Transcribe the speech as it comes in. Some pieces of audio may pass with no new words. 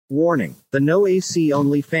Warning: the No AC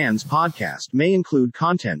Only Fans podcast may include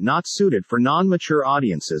content not suited for non-mature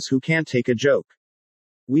audiences who can't take a joke.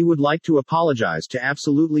 We would like to apologize to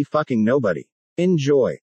absolutely fucking nobody.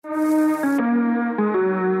 Enjoy.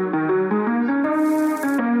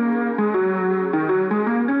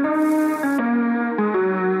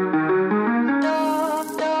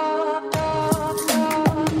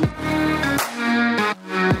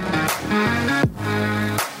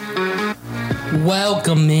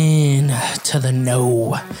 Welcome in to the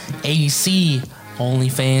No AC Only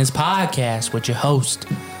Fans podcast with your host,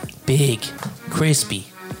 Big Crispy,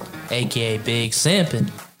 aka Big Simpin,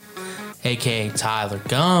 aka Tyler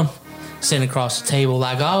Gum. Sitting across the table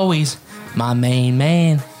like always, my main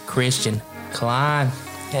man, Christian Klein.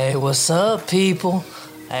 Hey, what's up, people?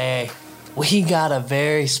 Hey, we got a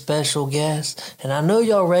very special guest, and I know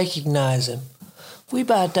y'all recognize him. We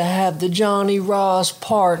about to have the Johnny Ross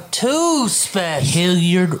Part 2 special.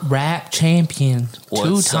 Hilliard rap champion.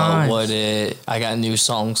 What's 2 times. Up, what it? I got new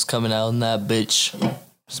songs coming out in that bitch.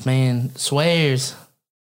 This man swears.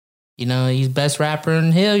 You know, he's best rapper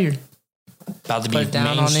in Hilliard. About to be Put down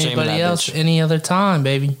on mainstream anybody else bitch. any other time,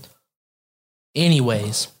 baby.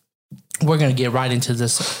 Anyways, we're going to get right into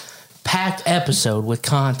this packed episode with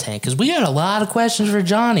content because we got a lot of questions for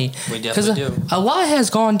Johnny. We definitely do. A lot has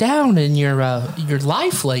gone down in your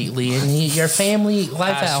life lately and your family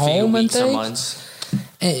life Past at few home and weeks or things. months.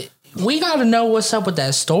 And we got to know what's up with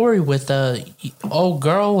that story with old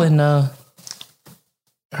girl and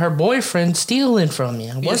her boyfriend stealing from you.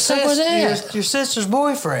 What's up with that? Your sister's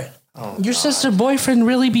boyfriend. Your sister's boyfriend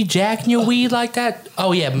really be jacking your weed like that?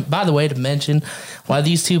 Oh, yeah. By the way, to mention, while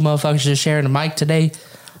these two motherfuckers are sharing a mic today,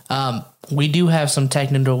 we do have some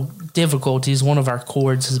technical difficulties. One of our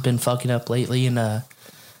cords has been fucking up lately, and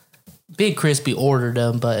Big Crispy ordered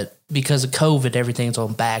them, but because of COVID, everything's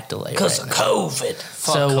on back delay. Because right of now. COVID.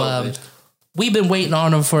 Fuck COVID. We've been waiting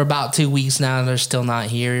on them for about 2 weeks now, and they're still not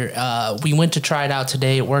here. We went to try it out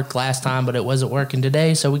today. It worked last time, but it wasn't working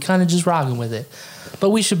today, so we kind of just rocking with it. But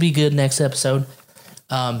we should be good next episode.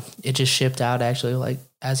 It just shipped out, actually, like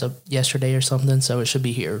as of yesterday or something, so it should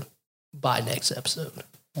be here by next episode.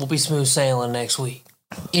 We'll be smooth sailing next week.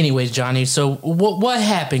 Anyways, Johnny, so what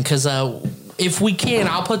happened? Because if we can,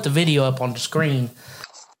 I'll put the video up on the screen.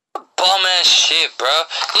 Bum ass shit, bro.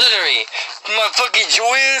 Literally, my fucking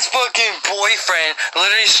joyous fucking boyfriend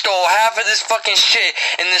literally stole half of this fucking shit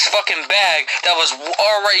in this fucking bag that was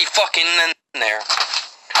already fucking in there.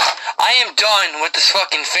 I am done with this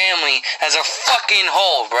fucking family as a fucking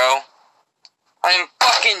whole, bro. I am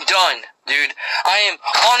fucking done, dude. I am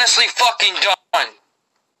honestly fucking done.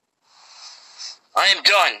 I am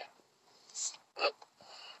done.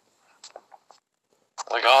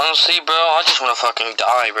 Like, honestly, bro, I just want to fucking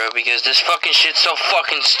die, bro, because this fucking shit's so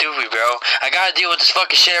fucking stupid, bro. I gotta deal with this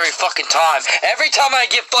fucking shit every fucking time. Every time I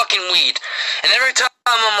get fucking weed, and every time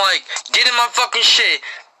I'm, like, getting my fucking shit,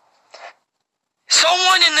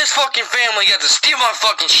 someone in this fucking family got to steal my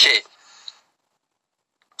fucking shit.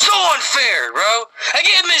 So unfair, bro. I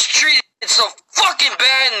get mistreated so fucking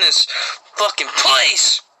bad in this fucking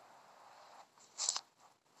place.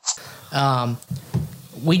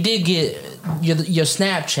 We did get your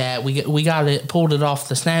Snapchat. We got it, pulled it off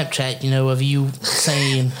the Snapchat, you know, of you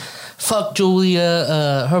saying, fuck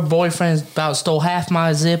Julia, her boyfriend's about stole half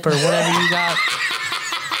my zip or whatever you got.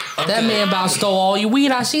 Okay. That man about stole all your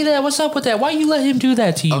weed. I see that. What's up with that? Why you let him do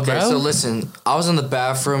that to you, okay, bro? So listen, I was in the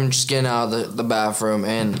bathroom, just getting out of the bathroom,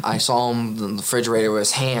 and I saw him in the refrigerator with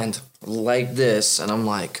his hand like this, and I'm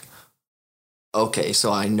like, okay,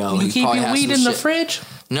 so I know you he keep probably your has weed some in the shit. fridge?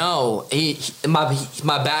 No,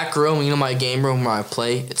 my back room, you know, my game room where I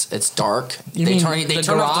play. It's dark. You they mean turn the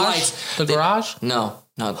turn off the garage? lights. The garage? No,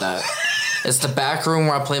 not that. It's the back room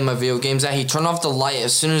where I play my video games at. He turned off the light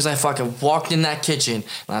as soon as I fucking walked in that kitchen,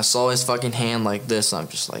 and I saw his fucking hand like this. And I'm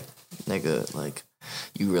just like, nigga, like,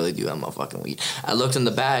 you really do have my fucking weed. I looked in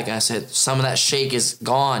the bag and I said, some of that shake is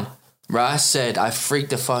gone. Bro, I said, I freaked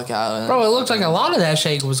the fuck out. Bro, it looks like a lot of that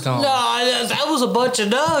shake was gone. No, that was a bunch of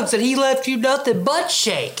nugs, and he left you nothing but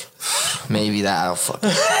shake. Maybe that'll fucking.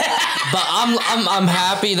 But I'm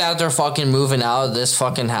happy that they're fucking moving out of this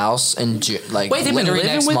fucking house and like. Wait, they've been literally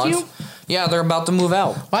living next with month. you? Yeah, they're about to move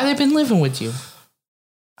out. Why they been living with you?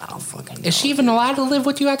 I don't fucking know. Is she even allowed to live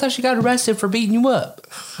with you? I thought she got arrested for beating you up.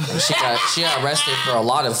 She got arrested for a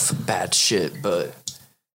lot of bad shit, but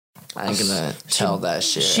I ain't gonna tell that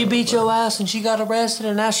shit. She beat your ass and she got arrested,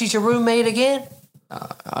 and now she's your roommate again?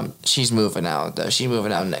 She's moving out. She's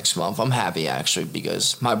moving out next month. I'm happy, actually,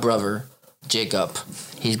 because my brother, Jacob,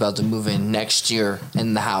 he's about to move in next year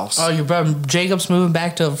in the house. Oh, your brother Jacob's moving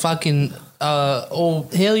back to fucking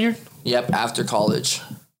old Hilliard? Yep, after college.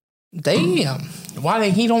 Damn. Why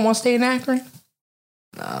he don't want to stay in Akron?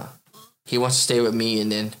 Nah. He wants to stay with me,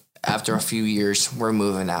 and then after a few years, we're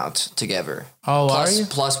moving out together. Oh, are you?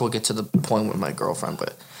 Plus, we'll get to the point with my girlfriend,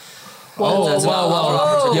 but...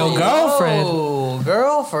 Whoa. Your girlfriend. Oh,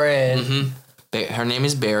 girlfriend. Mm-hmm. Her name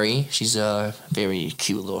is Barry. She's a very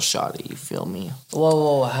cute little shawty, you feel me?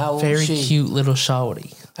 Whoa, how old Very is she? cute little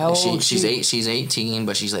shawty. How old is she? She's 18,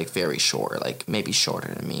 but she's like very short, like maybe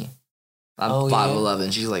shorter than me. I'm Oh,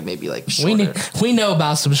 5'11". She's like maybe like shorter. We know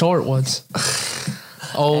about some short ones.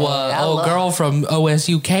 Old girl from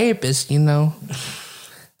OSU campus, you know.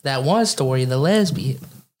 That one story, the lesbian.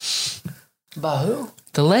 By who?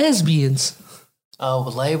 The lesbians. Oh,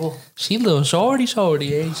 Label. She little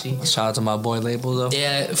shorty, ain't she? Shout out to my boy Label though.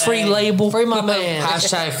 Yeah, free label. Free my man.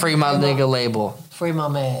 Hashtag free my nigga Label. Free my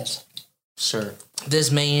mans. Sure.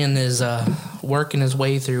 This man is working his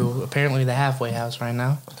way through apparently the halfway house right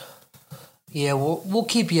now. Yeah, we'll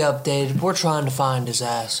keep you updated. We're trying to find his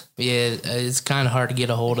ass. Yeah, it's kind of hard to get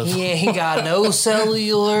a hold of. He ain't got no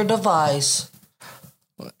cellular device.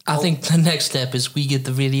 I think the next step is we get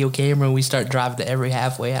the video camera and we start driving to every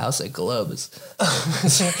halfway house in Columbus.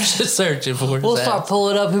 Just searching for his We'll ass. start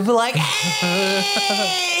pulling up and be like,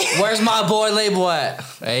 hey! Where's my boy Label at?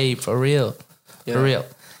 Hey, for real. Yeah. For real.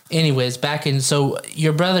 Anyways, so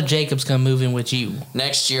your brother Jacob's gonna move in with you.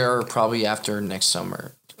 Next year, or probably after next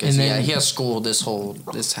summer. Because And then- he has school this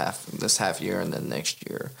half year, and then next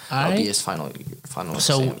year Alright. I'll be his final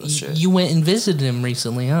So exam and shit. you went and visited him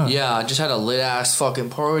recently, huh? Yeah, I just had a lit ass fucking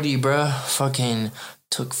party, bruh. Fucking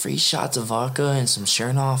took free shots of vodka and some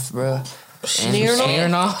Smirnoff, bruh.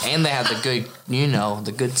 Smirnoff? And they had the good,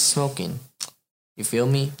 the good smoking. You feel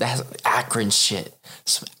me? That's Akron shit.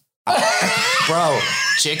 Bro,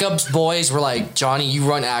 Jacob's boys were like, Johnny, you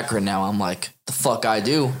run Akron now. I'm like, the fuck I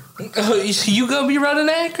do. You gonna be running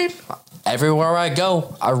Akron? Everywhere I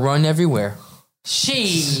go, I run everywhere.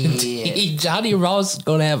 Shit. Johnny Ross is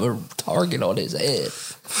gonna have a target on his head.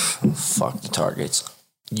 Fuck the targets.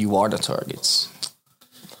 You are the targets.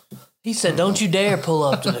 He said, don't you dare pull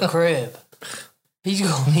up to the crib. He's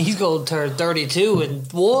going to turn 32 in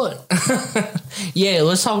 1. Yeah,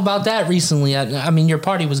 let's talk about that recently. I mean, your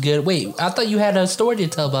party was good. Wait, I thought you had a story to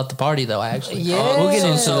tell about the party, though, actually. Yeah. We'll get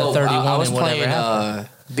into the 31 I was and whatever playing happened.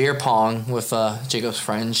 beer pong with Jacob's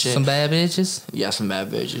friend and shit. Some bad bitches? Yeah, some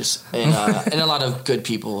bad bitches. And and a lot of good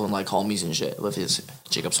people and like homies and shit with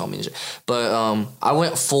Jacob's homies and shit. But I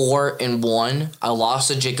went 4-1. I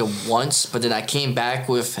lost to Jacob once, but then I came back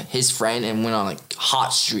with his friend and went on like hot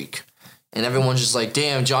streak. And everyone's just like,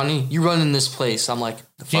 damn, Johnny, you running this place. I'm like,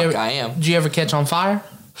 the fuck I am. Did you ever catch on fire?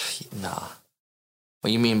 Nah. What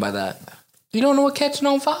do you mean by that? You don't know what catching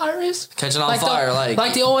on fire is? Catching on fire,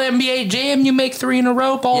 like the old NBA Jam, you make 3 in a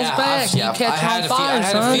row, balls back, you catch on fire,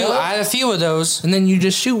 son. I had a few of those. And then you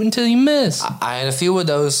just shoot until you miss. I had a few of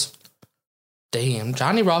those. Damn,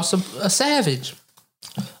 Johnny Ross a savage.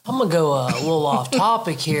 I'm going to go a little off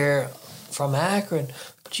topic here from Akron.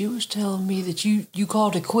 But you was telling me that you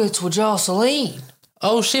called it quits with Jocelyn.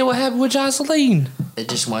 Oh shit, what happened with Jocelyn? It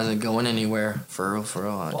just wasn't going anywhere. For real.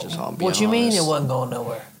 I'll be What you mean honest. it wasn't going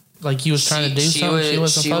nowhere? Like you was trying to do something, she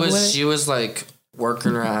wasn't fucking with it? She was like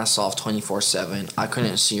working her ass off 24/7. I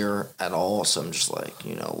couldn't see her at all, so I'm just like,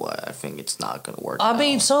 you know what? I think it's not gonna work. I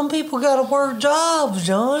mean, some people got to work jobs,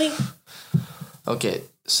 Johnny. Okay,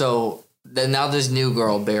 so then now this new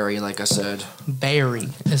girl, Barry, like I said, Barry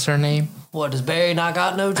is her name. What, does Barry not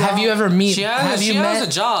got no job? Have you ever met? she has a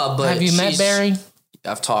job, but Have you met Barry?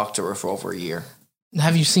 I've talked to her for over a year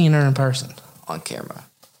Have you seen her in person? on camera.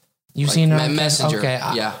 You've Like, seen her on Messenger, Okay,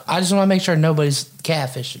 yeah. I just want to make sure nobody's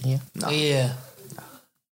catfishing you. No. Yeah.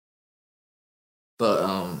 But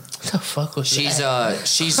What the fuck was she's that?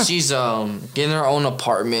 she's getting her own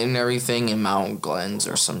apartment and everything in Mount Glens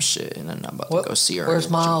or some shit, and then I'm about to go see her. Where's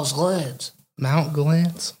Miles Glens? Mount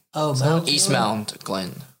Glens. Oh, Mount East Mount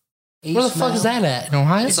Glen. Where the fuck is that at? In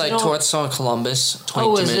Ohio? It's like on- towards Columbus,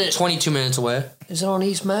 Oh, is it? 22 minutes away. Is it on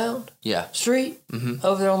East Mount Yeah, Street? Mm-hmm.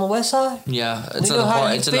 Over there on the west side? yeah. We know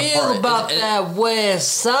how you feel about that west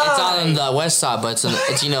side. It's on the west side, but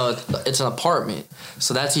it's an apartment,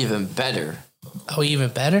 so that's even better. Oh, even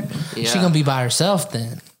better. Yeah. She gonna be by herself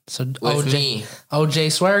then. So With me.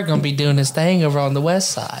 OJ Swear gonna be doing his thing over on the west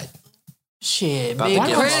side. Shit, About big to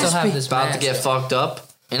get Why do we still have crispy. this About to mask? get fucked up,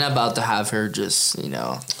 and I'm about to have her just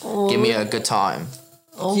give me a good time.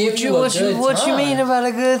 Oh, Give you a what good you time. mean about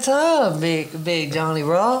a good time, big Johnny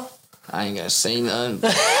Raw? I ain't gonna say nothing.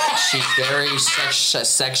 But she's very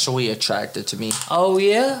sexually attracted to me. Oh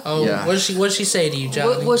yeah. Oh, Yeah. what'd she say to you,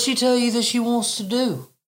 Johnny? What she tell you that she wants to do?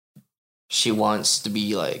 She wants to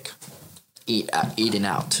be like eating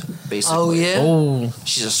out, basically. Oh yeah. Oh,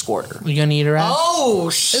 She's a squirter. you gonna eat her out? Oh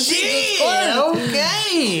shit.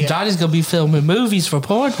 Okay. Johnny's gonna be filming movies for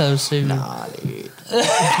Pornhub soon. Nah, dude.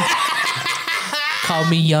 Call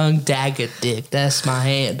me Young Dagger Dick. That's my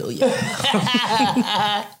handle.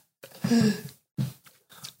 Yeah.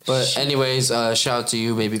 But anyways, shout out to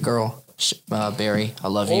you, baby girl. Barry, I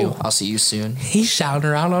love you. I'll see you soon. He's shouting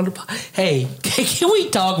her out on the. Hey, can we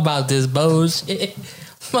talk about this bullshit?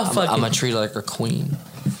 I'm gonna treat her like a queen.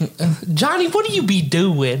 Johnny, what do you be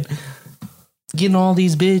doing? Getting all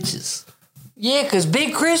these bitches. Yeah, because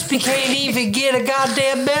Big Crispy can't even get a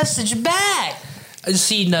goddamn message back.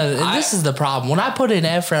 See, no, this is the problem. When I put in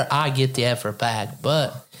effort, I get the effort back.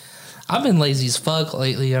 But I've been lazy as fuck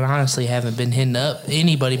lately, and honestly haven't been hitting up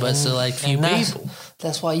anybody but select few people.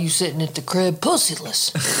 That's why you sitting at the crib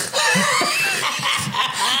pussyless.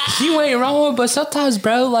 You ain't wrong, but sometimes,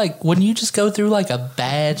 bro, like when you just go through like a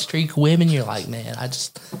bad streak of women, you're like, man, I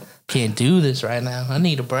just can't do this right now. I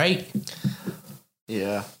need a break.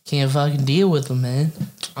 Yeah. Can't fucking deal with them, man.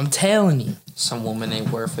 I'm telling you. Some woman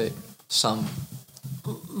ain't worth it. Some.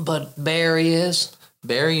 But Barry is.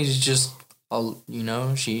 Barry's just,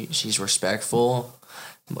 she's respectful.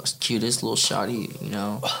 Most cutest little shawty,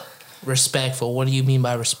 Respectful. What do you mean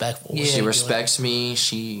by respectful? Yeah, she respects me.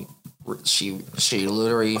 She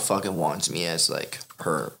literally fucking wants me as like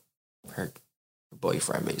her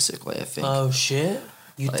boyfriend, basically. I think. Oh shit!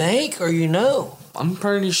 You think or you know? I'm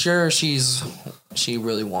pretty sure she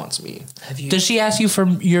really wants me. Does she ask you for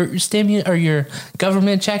your stimulus or your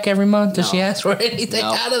government check every month? Does she ask for anything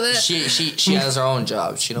out of that? She has her own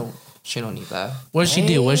job. She don't need that. What does she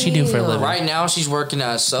do? What does she do for a living? Right now, she's working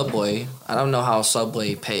at Subway. I don't know how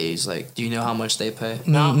Subway pays. Like, do you know how much they pay?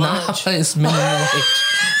 Not much. It's minimum wage.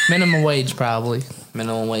 Minimum wage, probably.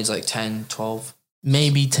 Minimum wage like 10, 12.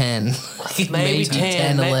 Maybe 10. Maybe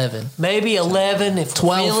 10, 11. Maybe 11 if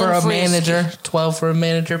 12 for a manager. 12 for a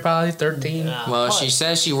manager, probably 13. Well, she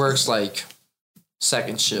says she works like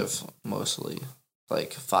second shift mostly.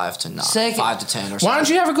 Like 5 to 9, 5 to 10 or something. Why don't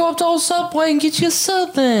you ever go up to old Subway and get you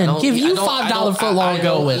something? Give you $5 foot long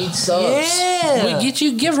go with. Yeah.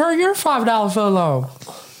 Give her your $5 foot long.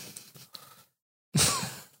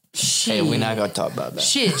 Hey, we're not gonna talk about that.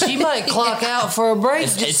 Shit, she might clock out for a break.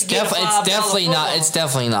 It's definitely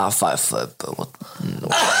not 5 foot, but we're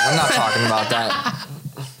not talking about that.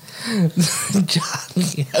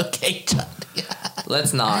 Johnny, okay, Johnny.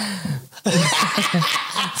 Let's not.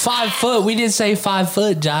 5 foot. We didn't say 5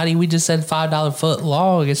 foot, Johnny. We just said $5 foot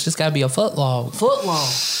long. It's just gotta be a foot long. Foot long.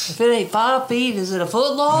 If it ain't 5 feet, is it a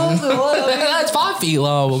foot long? Or what? That's 5 feet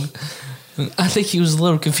long. I think he was a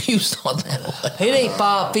little confused on that one. It ain't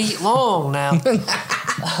 5 feet long now.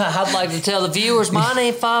 I'd like to tell the viewers mine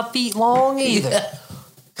ain't 5 feet long either. Yeah.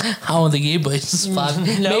 I don't think anybody's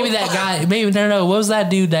 5. No. Maybe that guy. No. What was that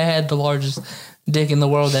dude that had the largest dick in the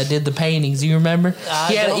world that did the paintings? You remember?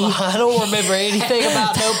 I don't remember anything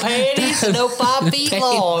about no panties, no 5 feet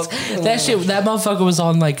long. That motherfucker was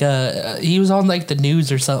on he was on like the news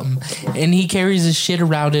or something, and he carries his shit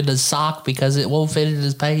around in a sock because it won't fit in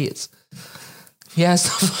his pants. He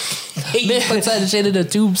puts that shit in a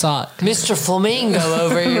tube sock. Mr. Flamingo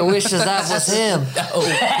over here wishes that was him.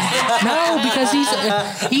 No, because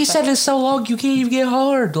he said it's so long you can't even get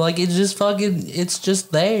hard. Like it's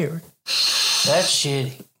just there. That's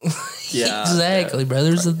shitty. Yeah, exactly, bro.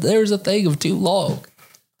 There's a thing of too long.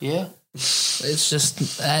 Yeah, it's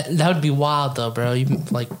just that would be wild though, bro.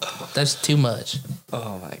 That's too much.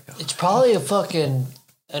 Oh my god, it's probably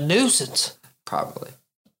a nuisance. Probably.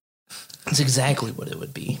 That's exactly what it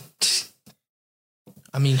would be.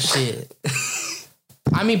 I mean, shit.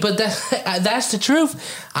 But that's the truth.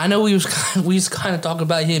 I know we was kind of talking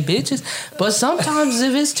about hitting bitches, but sometimes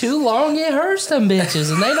if it's too long, it hurts them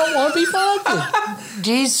bitches, and they don't want to be fucking.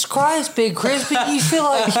 Jesus Christ, Big Crispy, you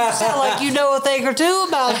sound like you know a thing or two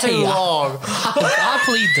about too long. I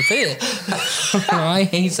plead the fifth. I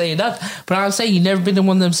ain't saying nothing, but I'm saying you never been in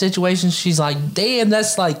one of them situations. She's like, damn,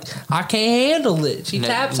 that's like I can't handle it. She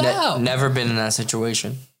taps out. Never been in that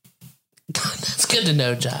situation. That's good to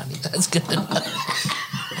know, Johnny. That's good to know.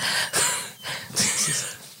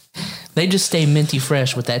 They just stay minty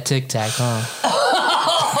fresh with that Tic Tac, huh?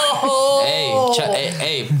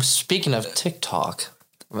 Hey, speaking of TikTok,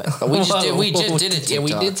 we just did a TikTok. Yeah,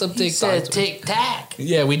 we did some TikToks. You said Tic Tac.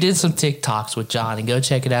 Yeah, we did some TikToks with Johnny. Go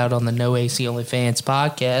check it out on the No AC Only Fans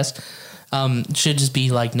podcast. Should just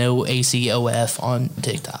be like No ACOF on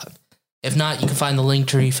TikTok. If not, you can find the link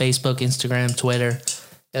tree, Facebook, Instagram, Twitter.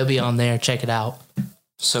 It'll be on there. Check it out.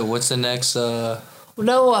 So what's the next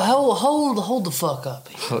No, hold the fuck up.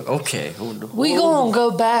 Okay. We gonna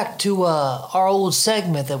go back to our old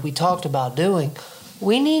segment that we talked about doing.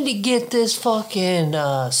 We need to get this fucking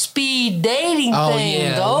speed dating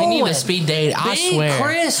thing going. We need a speed date. I Big swear.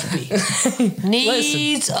 Crispy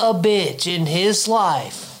needs a bitch in his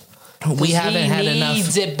life. We haven't had He enough.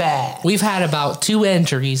 needs it bad. We've had about 2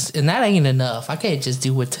 entries, and that ain't enough. I can't just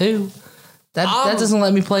do with 2. That doesn't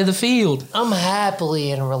let me play the field. I'm happily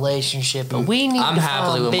in a relationship, but we need I'm to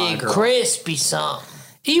happily find with my Big girl. Crispy something.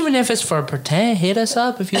 Even if it's for pretend, hit us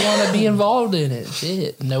up if you want to be involved in it.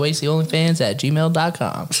 Shit.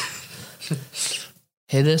 NoACOnlyFans@gmail.com.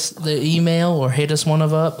 Hit us the email or hit us one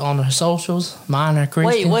of up on our socials. Mine are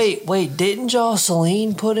Christian. Wait. Didn't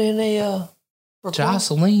Jocelyn put in a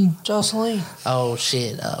request? Jocelyn. Oh,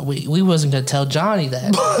 shit. We wasn't going to tell Johnny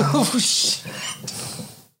that. Oh, shit.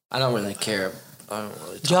 I don't really care. I don't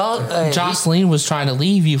really talk to her. Jocelyn was trying to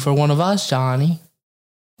leave you for one of us, Johnny.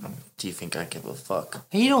 Do you think I give a fuck?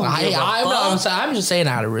 He don't give a fuck. I'm just saying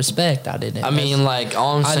out of respect. I didn't. I mean, like,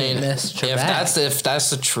 all I'm I saying, didn't if mess your back. that's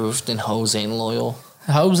the truth, then hoes ain't loyal.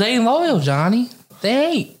 Hoes ain't loyal, Johnny. They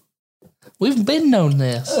ain't. We've been known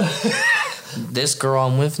this. This girl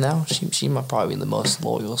I'm with now, she might probably be the most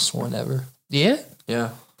loyal one ever. Yeah? Yeah.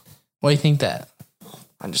 Why do you think that?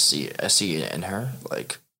 I see it in her,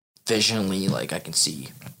 like, visually, like, I can see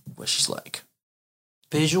what she's like.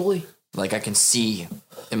 Visually? Like, I can see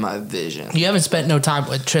in my vision. You haven't spent no time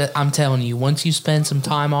with I'm telling you, once you spend some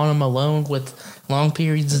time on them alone with long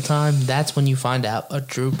periods of time, that's when you find out a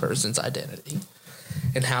true person's identity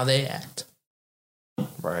and how they act.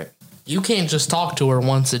 Right. You can't just talk to her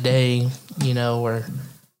once a day, or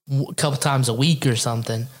a couple times a week or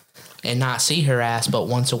something and not see her ass but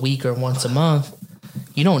once a week or once a month.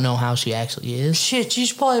 You don't know how she actually is. Shit,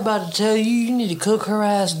 she's probably about to tell you need to cook her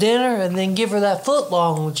ass dinner and then give her that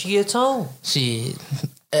footlong when she gets home. Shit.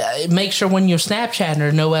 Make sure when you're Snapchatting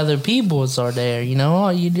her, no other people are there, you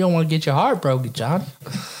don't want to get your heart broken, John.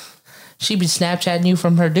 She be Snapchatting you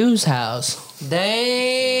from her dude's house.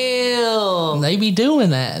 Damn. They be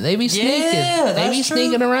doing that. They be sneaking. Yeah, they be that's true.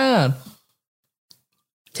 sneaking around.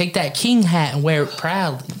 Take that king hat and wear it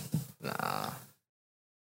proudly.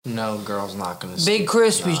 No, girl's not gonna see. Big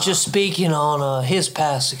Crispy's just speaking on his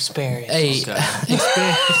past experience. Hey, Okay.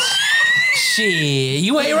 shit,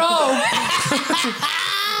 you ain't wrong.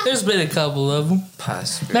 There's been a couple of them.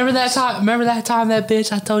 Remember that time that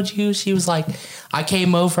bitch I told you, she was like, I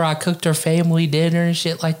came over, I cooked her family dinner and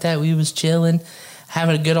shit like that. We was chilling,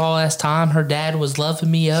 having a good all ass time. Her dad was loving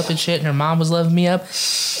me up and shit, and her mom was loving me up.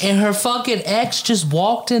 And her fucking ex just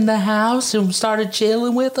walked in the house and started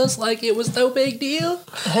chilling with us like it was no big deal.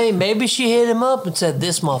 Hey, maybe she hit him up and said,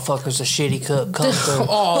 this motherfucker's a shitty cook. Come through.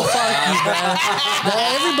 Oh, fuck you, bro.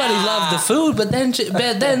 Everybody loved the food, but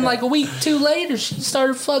then like a week, 2 later, she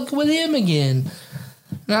started fucking with him again.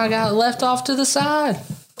 And I got left off to the side.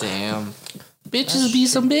 Damn. Bitches be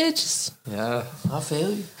some bitches. Yeah. I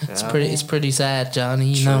feel you. It's pretty sad,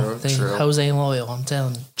 Johnny. True. Hoes ain't loyal, I'm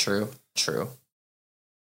telling you. True.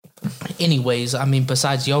 Anyways, I mean,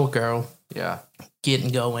 besides your girl Yeah.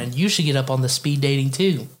 getting going, you should get up on the speed dating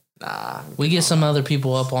too. Nah. We get some other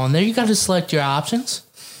people up on there. You got to select your options.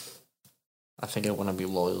 I think I want to be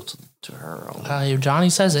loyal to her.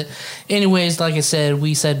 Johnny says it. Anyways, like I said,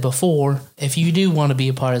 we said before, if you do want to be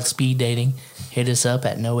a part of the speed dating, hit us up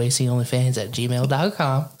at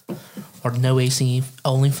noaconlyfans@gmail.com or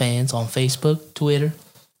noaconlyfans on Facebook, Twitter,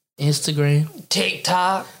 Instagram,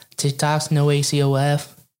 TikTok's noacof,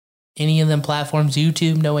 any of them platforms,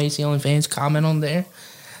 YouTube, noaconlyfans, comment on there.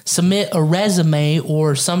 Submit a resume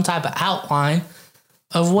or some type of outline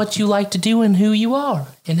of what you like to do and who you are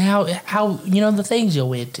and how the things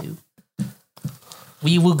you're into.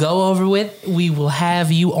 We will go over with. We will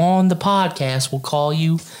have you on the podcast. We'll call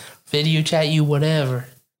you, video chat you, whatever.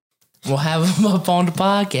 We'll have them up on the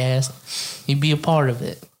podcast. You be a part of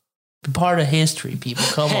it. Be part of history, people.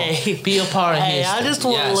 Come on. Be a part of history. I just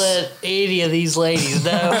want to let any of these ladies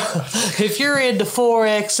know, if you're into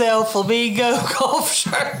 4XL Flamingo golf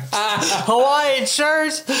shirts, Hawaiian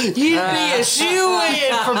shirts, you'd be a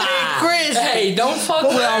shoe-in for Big Chris. Hey, don't fuck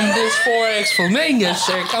with this 4X Flamingo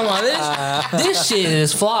shirt. Come on, this shit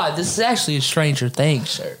is flawed. This is actually a Stranger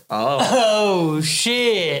Things shirt. Oh,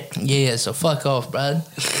 shit. Yeah, so fuck off, bud.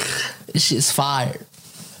 This shit's fire.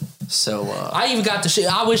 So, I even got the shoe.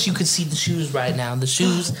 I wish you could see the shoes right now. The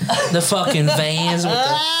shoes, the fucking Vans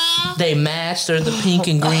with they match. They're the pink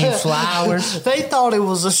and green flowers. They thought it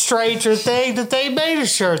was a Stranger Thing that they made a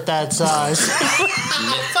shirt that size.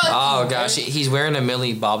 oh gosh, he's wearing a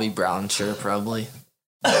Millie Bobby Brown shirt, probably.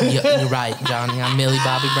 You're right, Johnny. I'm Millie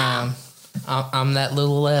Bobby Brown. I'm that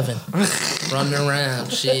little 11 running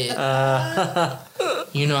around. Shit.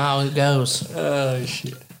 You know how it goes. Oh,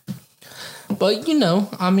 shit. But, you know,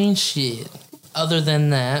 I mean, shit. Other than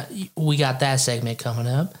that, we got that segment coming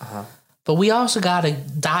up. Uh-huh. But we also got to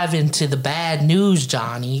dive into the bad news,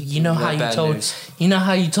 Johnny. You know how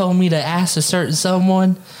you told me to ask a certain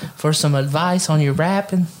someone for some advice on your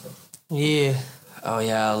rapping? Yeah. Oh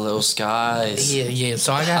yeah, Little Skies. Yeah.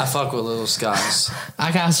 So I fuck with Little Skies.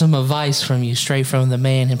 I got some advice from you straight from the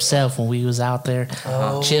man himself when we was out there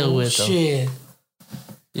chill with him. Shit.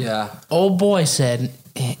 Yeah. Old boy said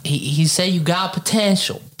he said you got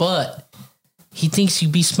potential, but he thinks you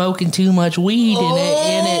be smoking too much weed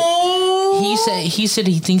in it. He said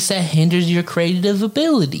he thinks that hinders your creative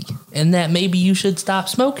ability, and that maybe you should stop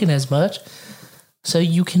smoking as much so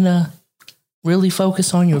you can really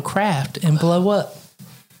focus on your craft and blow up.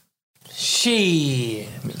 Shit.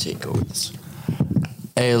 Let me take over this.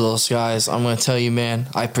 Hey, Little Skies, I'm going to tell you, man,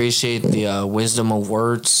 I appreciate the wisdom of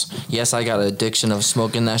words. Yes, I got an addiction of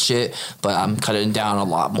smoking that shit, but I'm cutting down a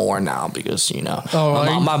lot more now because, you know,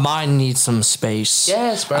 my mind needs some space.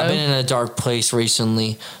 Yes, bro. I've been in a dark place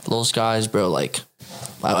recently. Little Skies, bro, like,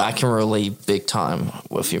 I can relate big time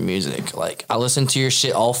with your music. Like, I listen to your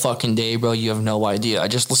shit all fucking day, bro. You have no idea. I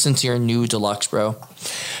just listened to your new deluxe, bro.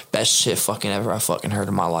 Best shit fucking ever I fucking heard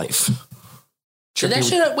in my life. Did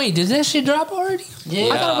that shit drop already? Yeah.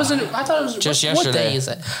 I thought it was just what yesterday. day is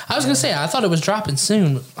it? I was gonna say I thought it was dropping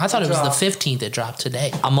soon. I thought it was the 15th it dropped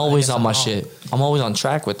today. I'm always on my shit. I'm always on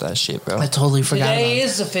track with that shit, bro. I totally forgot. Today about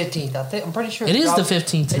is the 15th. I'm pretty sure It is dropped- the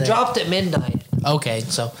 15th today. It dropped at midnight. Okay,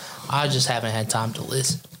 so I just haven't had time to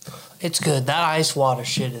listen. It's good. That ice water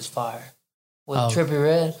shit is fire. With Oh. Trippy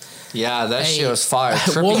Red. Yeah, that Hey, shit was fire.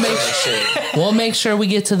 we'll Trippy make- that shit. We'll make sure we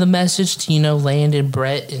get to the message to Landon,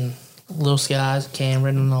 Brett, and Little Skies,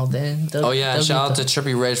 Cameron, and all that. Oh yeah, shout out to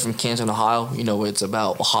Trippy Red from Canton, Ohio. You know what it's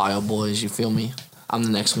about, Ohio boys. You feel me? I'm the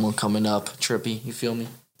next one coming up, Trippy. You feel me?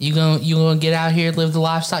 You gonna get out here, live the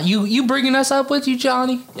lifestyle. You bringing us up with you,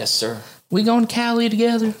 Johnny? Yes, sir. We going to Cali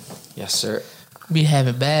together? Yes, sir. Be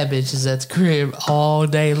having bad bitches at the crib all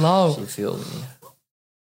day long. You feel me?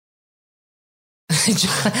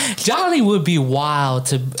 Johnny would be wild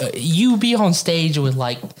to you be on stage with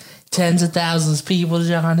like tens of thousands of people,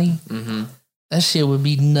 Johnny. Mm-hmm. That shit would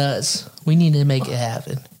be nuts. We need to make it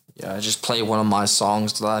happen. Yeah, I just play one of my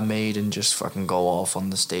songs that I made and just fucking go off on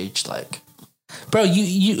the stage like. Bro,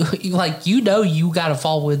 you gotta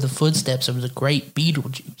follow in the footsteps of the great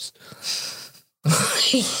Beetlejuice.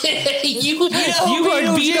 you are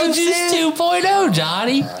Beetlejuice 2.0,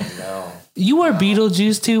 Johnny. I know. You are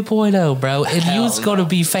Beetlejuice 2.0, bro, and you was gonna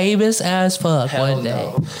be famous as fuck one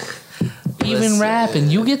day. No. Even Listen. rapping,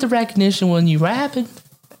 you get the recognition when you rapping.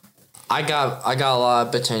 I got a lot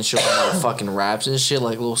of potential in my fucking raps and shit.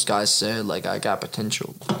 Like Little Sky said, like I got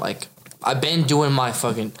potential. Like I've been doing my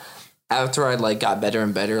fucking. After I like got better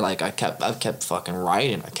and better, like I've kept fucking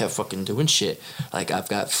writing. I kept fucking doing shit. Like I've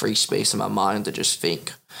got free space in my mind to just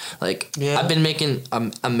think. Like I've been making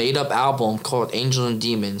a made up album called Angels and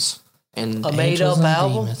Demons. And A made up Angels and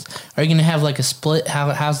album? Demons. Are you gonna have like a split?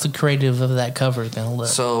 How's the creative of that cover gonna look?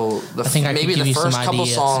 so I think I could maybe give the you some first couple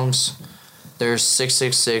ideas. songs. There's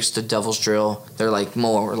 666, The Devil's Drill. They're like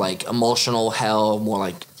more like emotional hell, more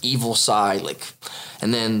like evil side, like.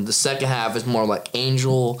 And then the second half is more like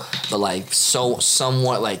Angel, but like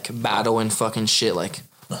somewhat like battle and fucking shit, like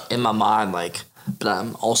in my mind, like. But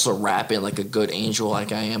I'm also rapping like a good angel,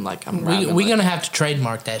 like I am, like I'm rapping. We're like, gonna have to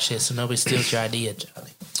trademark that shit so nobody steals your idea,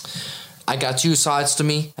 Johnny. I got two sides to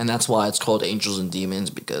me, and that's why it's called Angels and Demons,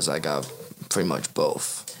 because I got pretty much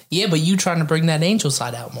both. Yeah, but you trying to bring that angel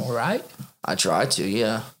side out more, right? I tried to,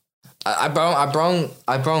 yeah. I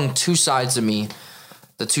brought two sides of me.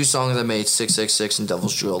 The two songs I made, 666 and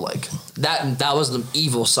Devil's Drill, like that was the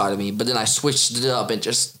evil side of me. But then I switched it up and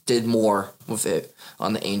just did more with it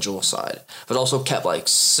on the angel side, but also kept like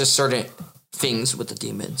certain things with the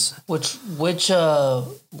demons. Which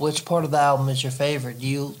part of the album is your favorite? Do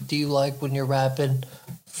you like when you're rapping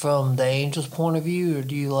from the angel's point of view, or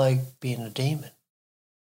do you like being a demon?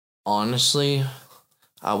 Honestly,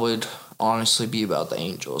 I would honestly be about the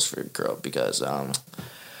angels for a girl because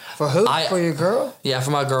For who? For your girl? yeah,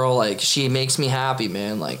 for my girl, like she makes me happy,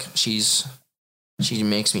 man. Like she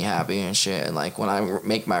makes me happy and shit. And like when I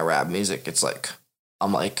make my rap music, it's like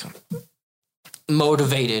I'm like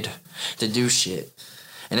motivated to do shit.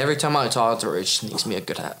 And every time I talk to her, it just makes me a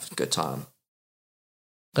good time.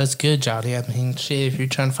 That's good, Johnny. I mean, shit, if you're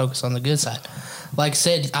trying to focus on the good side. Like I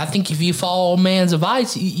said, I think if you follow a man's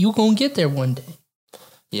advice, you're going to get there one day.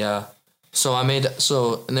 Yeah. So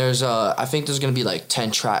and there's I think there's gonna be like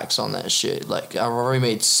 10 tracks on that shit. Like I've already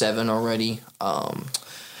made 7 already.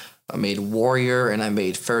 I made Warrior and I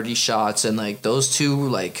made 30 Shots, and like those two,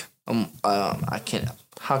 like I can't.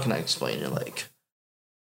 How can I explain it? Like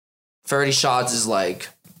 30 Shots is like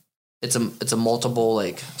it's a multiple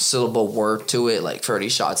like syllable word to it. Like 30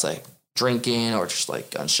 shots, like drinking or just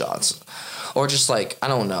like gunshots, or just like I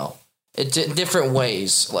don't know. It different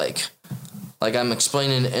ways. Like I'm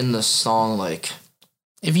explaining in the song. Like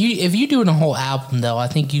if you doing a whole album though, I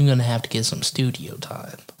think you're gonna have to get some studio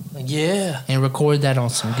time. Yeah. And record that on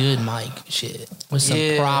some good mic shit with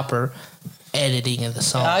some proper editing of the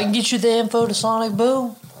song. I can get you the info to Sonic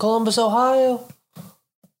Boom, Columbus, Ohio.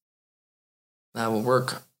 That would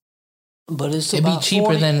work. But it's It'd be about cheaper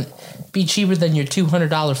 40 than your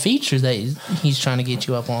 $200 feature that he's trying to get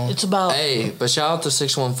you up on. It's about Hey, but shout out to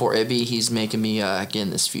 614 Ibby. He's making me getting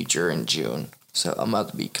this feature in June, so I'm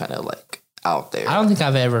about to be kind of like out there. I don't think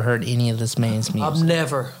I've ever heard any of this man's music. I've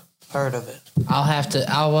never heard of it. I'll have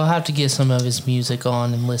to get some of his music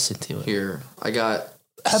on and listen to it. Here, I got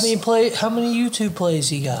How many YouTube plays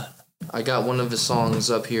he got? I got one of his songs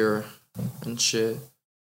up here and shit.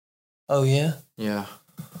 Oh yeah? Yeah,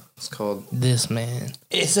 it's called. This man.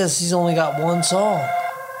 It says he's only got one song.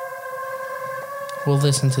 We'll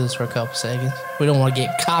listen to this for a couple seconds. We don't want to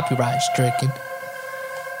get copyright stricken.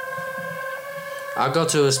 I'll go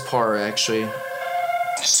to his part actually.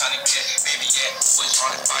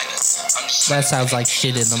 That sounds like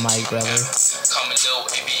shit in the mic, brother.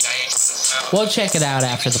 We'll check it out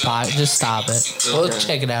after the podcast. Just stop it. We'll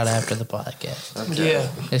check it out after the podcast. Okay. Yeah.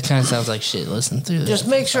 It kind of sounds like shit. Listen through Just this.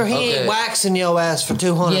 make sure he Okay. ain't waxing your ass for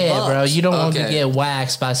 $200. Yeah, bro. You don't want to Okay. get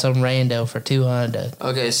waxed by some rando for $200.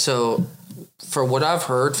 Okay, so for what I've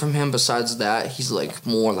heard from him, besides that, he's like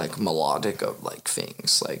more like melodic of like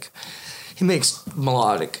things. Like he makes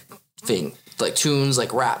melodic thing like tunes,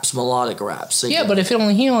 like raps, melodic raps. So Yeah, but if he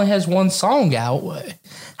only has one song out,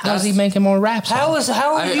 how's he making more rap songs?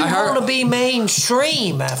 How are you I heard- going to be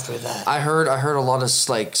mainstream after that? I heard a lot of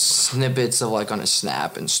like snippets of like on his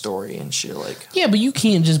Snap and story and shit. Like Yeah, but you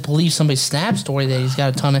can't just believe somebody's Snap story that he's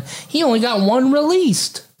got a ton of. He only got one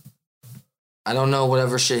released. I don't know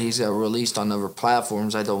whatever shit he's got released on other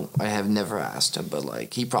platforms. I have never asked him, but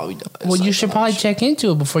like he probably does. Well, you like, should a lot probably of shit. check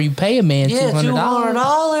into it before you pay a man Yeah, $200.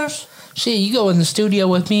 $200. Shit, you go in the studio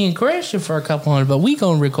with me and Christian for a couple hundred, but we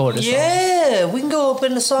gonna record a song. Yeah, we can go up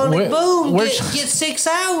in the Sonic We're- Boom, we're- get 6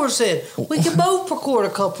 hours in. We can both record a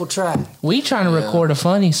couple tracks. We trying to record a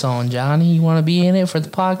funny song, Johnny. You want to be in it for the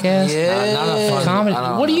podcast? Yeah. Not a fun- Comedy. I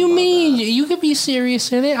don't What do know you about mean? You could be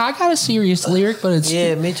serious in it. I got a serious lyric, but it's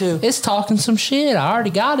Yeah, me too. It's talking some shit. I already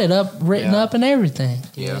got it written up and everything.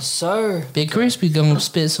 Yeah. Yes, sir. Big Crispy gonna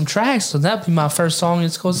spit some tracks, so that'd be my first song.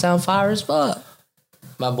 It's gonna sound fire as fuck.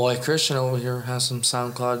 My boy Christian over here has some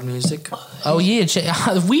SoundCloud music. Oh yeah,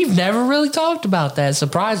 we've never really talked about that.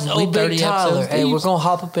 Surprisingly, Oh, Big 30 Tyler. episodes. Hey, deep. we're going to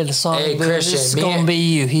hop up in the Sonic Hey, Boom. Christian, This is me going to and- be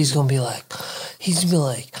you. He's going to be like,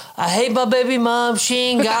 I hate my baby mom. She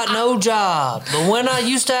ain't got no job. But when I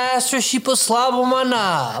used to ask her, she put slob on my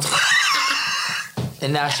knob.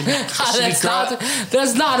 And now she be,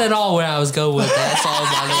 That's not at all where I was going with that song,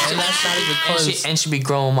 by the way. That's not even close. and she be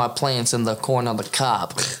growing my plants in the corner of the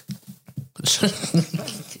cob.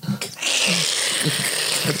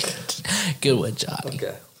 Good one, Johnny.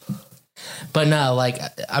 Okay. But no, like,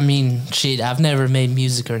 I mean, shit, I've never made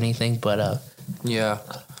music or anything, but Yeah.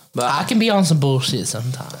 But I can be on some bullshit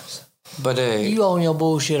sometimes. but hey, You own your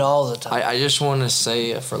bullshit all the time. I just want to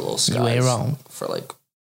say for Little Skies. You ain't wrong. For like,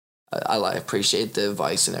 I like appreciate the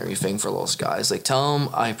advice and everything for Little Skies. Like, tell him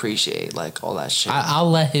I appreciate like all that shit. I'll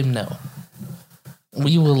let him know.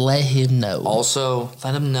 We will let him know. Also,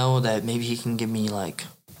 let him know that maybe he can give me like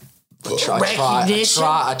a Recognition?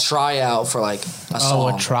 tryout for like a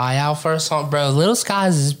song. A tryout for a song, bro. Little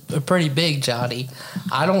Skies is pretty big, Johnny.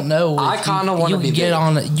 I don't know. I if kinda you wanna can be get big.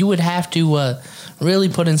 on it. You would have to really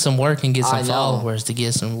put in some work and get I some know. followers to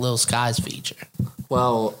get some Little Skies feature.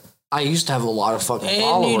 Well, I used to have a lot of fucking and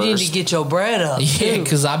followers. you need to get your bread up. Yeah, too.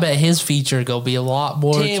 because I bet his feature gonna be a lot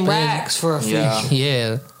more 10 expensive. racks for a feature. Yeah.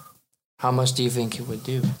 Yeah, How much do you think it would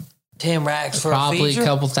do? 10 racks for probably a feature. a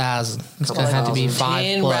couple thousand. It's Couple gonna have to be thousand. 5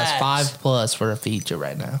 10 plus, racks. 5 plus for a feature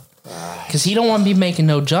right now. Because he don't want to be making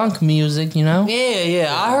no junk music, you know.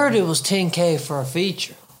 Yeah. I heard it was $10K for a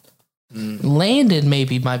feature. Landon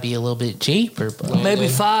maybe might be a little bit cheaper, but Maybe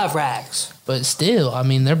 5 racks. still, I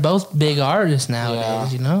mean, they're both big artists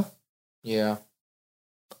nowadays, Yeah. you know. Yeah.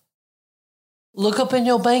 Look up in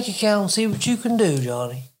your bank account and see what you can do,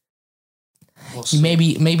 Johnny. We'll see.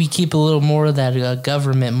 Maybe keep a little more of that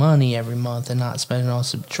government money every month and not spend it on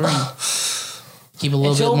some tree. Keep a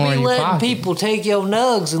little And bit you'll more be in your letting pocket. people take your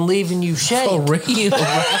nugs and leaving you For shake. real.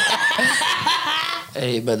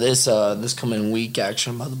 Hey, but this coming week,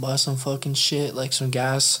 actually, I'm about to buy some fucking shit, like some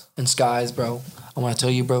gas and skies, bro. I want to tell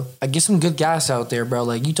you, bro, I get some good gas out there, bro.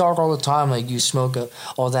 Like, you talk all the time, like, you smoke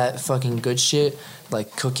all that fucking good shit,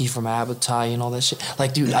 like Cookie from Appetite and all that shit.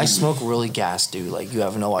 Like, dude, I smoke really gas, dude. Like, you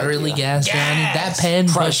have no idea. Early gas, Johnny. That pen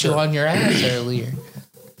pushed you Pressure. on your ass earlier.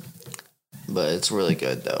 But it's really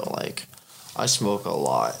good, though. Like, I smoke a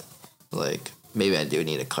lot. Like, maybe I do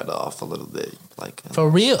need to cut off a little bit. Like, For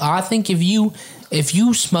real, I think if you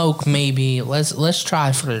smoke, maybe let's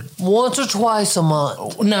try for Once or twice a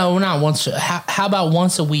month. no, not once. How about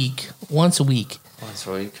once a week? Once a week, once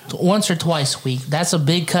a week. once or twice a week. That's a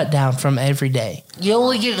big cut down from every day. You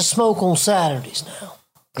only get to smoke on Saturdays now.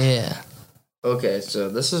 Yeah, Okay, so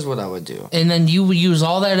this is what I would do. and then you would use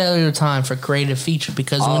all that other time for creative feature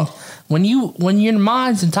because when your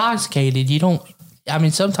mind's intoxicated, you don't. I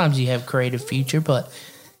mean, sometimes you have creative future, but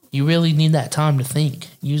you really need that time to think.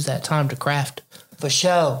 Use that time to craft. For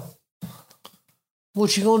sure.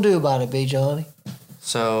 What you gonna do about it, B. Johnny?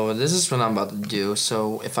 So this is what I'm about to do.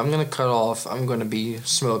 So if I'm gonna cut off, I'm gonna be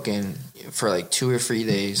smoking for like 2 or 3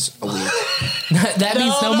 days a week. That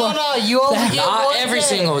means no more. No. You only get Not one every day.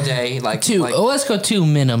 single day. Like Two. Like Let's go two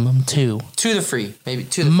minimum. 2 2 to 3, maybe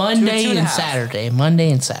 2 to Monday two and a and half. Saturday.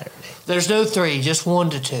 Monday and Saturday. There's no 3, just 1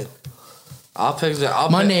 to 2. I'll pick the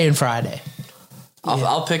Monday and Friday.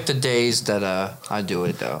 I'll pick the days that I do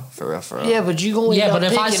it though. For real. Yeah, but you gonna Yeah, end but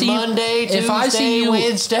up if I picking see you- Monday, Tuesday, if I see you-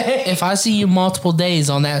 Wednesday. If I see you multiple days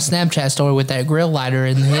on that Snapchat story with that grill lighter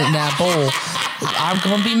and hitting that bowl, I'm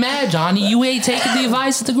gonna be mad, Johnny. You ain't taking the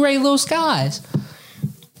advice of the Great Little Skies.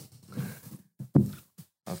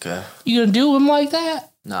 Okay. You gonna do him like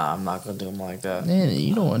that? Nah, I'm not gonna do them like that. Yeah,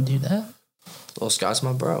 you don't want to do that. Little Scott's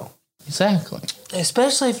my bro. Exactly.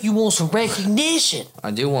 Especially if you want some recognition.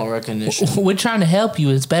 I do want recognition. We're trying to help you.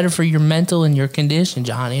 It's better for your mental and your condition,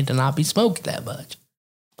 Johnny, to not be smoking that much.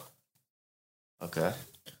 Okay.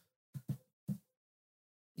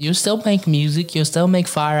 You'll still make music. You'll still make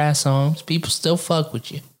fire ass songs. People still fuck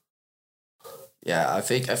with you. Yeah, I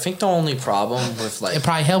think the only problem with It like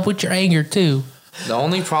probably help with your anger too. the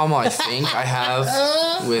only problem I think I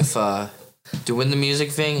have with doing the music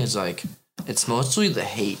thing is like it's mostly the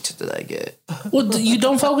hate that I get. Well, you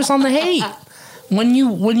don't focus on the hate. When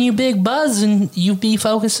you big buzzing, you be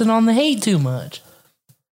focusing on the hate too much.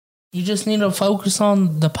 You just need to focus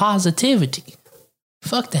on the positivity.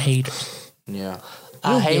 Fuck the haters. Yeah.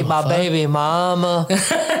 I don't hate give a my fuck. baby mama.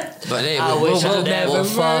 But hey, I we'll, wish I we'll, never we'll,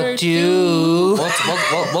 fucked you.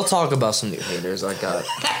 we'll talk about some new haters I got.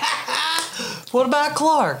 What about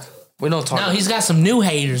Clark? We don't talk. No, he's got some new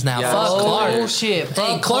haters now. Yeah, Fuck oh, Clark. Oh shit!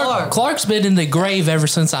 Hey, Fuck Clark's been in the grave ever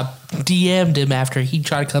since I DM'd him after he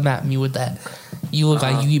tried to come at me with that. You look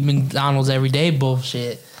like you eat McDonald's every day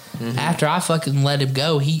bullshit. After I fucking let him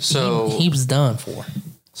go, he was done for.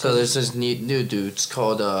 So there's this new dudes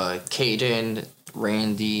called Caden,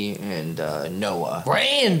 Randy, and Noah.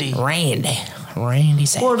 Randy. Randy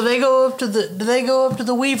said. Well, do they go up to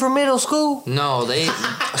the Weaver Middle School? No,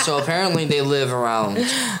 so apparently they live around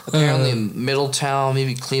Middletown,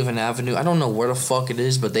 maybe Cleveland Avenue. I don't know where the fuck it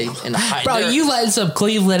is, but they in high. Bro, you letting some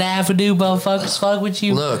Cleveland Avenue motherfuckers fuck with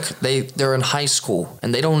you? Look, they're in high school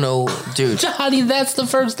and they don't know, dude. Johnny, that's the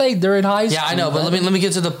first thing. They're in high school. Yeah, I know, but let me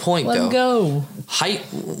get to the point let though. them go.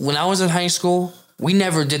 When I was in high school, we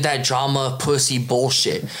never did that drama pussy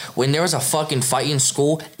bullshit. When there was a fucking fight in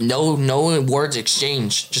school, no words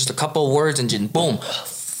exchanged, just a couple of words and just boom,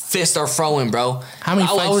 fists are throwing, bro. How many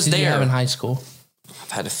I fights was did you there. have in high school?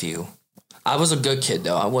 I've had a few. I was a good kid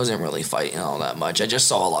though. I wasn't really fighting all that much. I just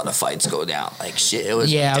saw a lot of fights go down. Like shit, it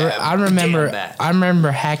was. Yeah, damn, I remember. damn bad. I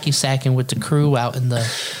remember hacky sacking with the crew out in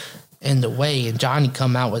the way, and Johnny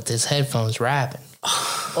come out with his headphones rapping.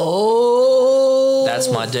 Oh, That's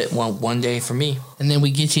my day. One day for me. And then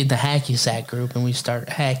we get you in the hacky sack group, and we start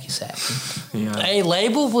hacky sacking. Yeah. Hey,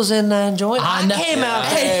 Label was in that joint. I know. came out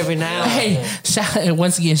there every now and Hey, then.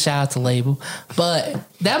 once again, shout out to Label. But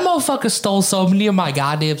that motherfucker stole so many of my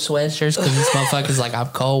goddamn sweatshirts because this motherfucker's like, I'm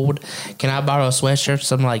cold. Can I borrow a sweatshirt?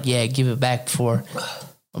 So I'm like, yeah, give it back before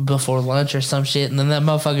lunch or some shit. And then that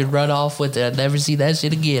motherfucker run off with it. I never see that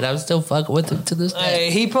shit again. I'm still fucking with him to this day.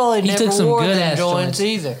 Hey, he probably never took some wore good them ass joints joints.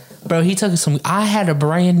 either. Bro, he took some. I had a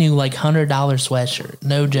brand new like $100 sweatshirt.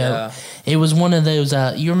 No joke. It was one of those.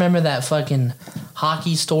 You remember that fucking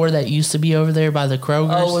hockey store that used to be over there by the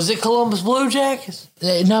Kroger's? Oh, was it Columbus Blue Jackets?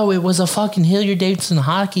 No, it was a fucking Hilliard Davidson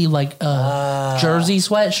hockey like jersey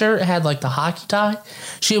sweatshirt. It had like the hockey tie.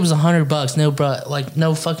 Shit was $100. No, bro, like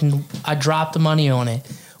no fucking. I dropped the money on it.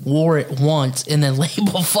 wore it once, and then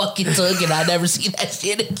label fucking took it. I never see that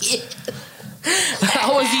shit again.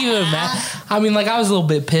 I wasn't even mad. I mean, like, I was a little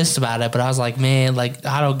bit pissed about it, but I was like, man, like,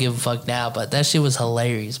 I don't give a fuck now. But that shit was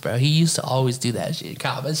hilarious, bro. He used to always do that shit.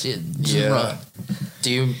 Comment shit. Just run.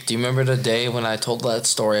 Do you remember the day when I told that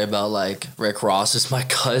story about like Rick Ross is my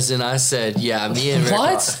cousin? I said, yeah, me and Rick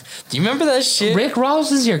What? Ross. Do you remember that shit? Rick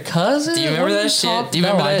Ross is your cousin? Do you remember that shit? Do you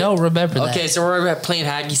remember I that? don't remember that. Okay, so we're playing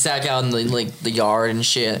hacky sack out in the yard and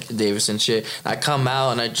shit, Davidson shit. I come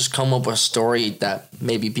out and I just come up with a story that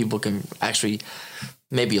maybe people can actually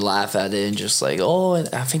maybe laugh at it and just like, oh,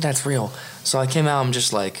 I think that's real. So I came out, I'm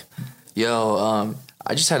just like, yo,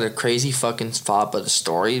 I just had a crazy fucking thought but a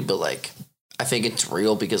story, but like, I think it's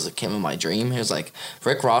real because it came in my dream. He was like,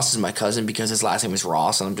 Rick Ross is my cousin because his last name is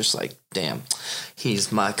Ross. And I'm just like, damn,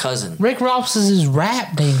 he's my cousin. Rick Ross is his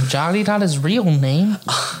rap name, Johnny, not his real name.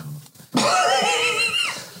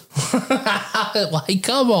 Like,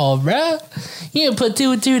 come on, bruh. You didn't put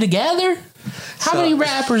 2 and 2 together? How many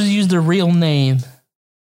rappers use their real name?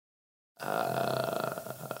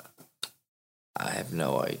 I have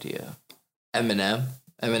no idea. Eminem.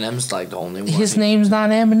 Eminem's like the only one. His name's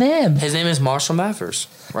not Eminem. His name is Marshall Mathers,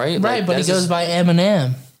 right? Right, Like, but he that's goes his- by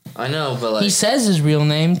Eminem. I know, but like He says his real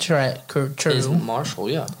name, true. is Marshall,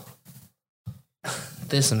 yeah.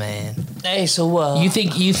 This man. Hey, so You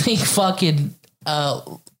think fucking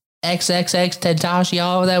XXX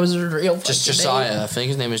Tentacion, that was his real Just fucking Josiah. I think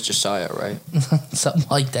his name is Josiah, right? name? Something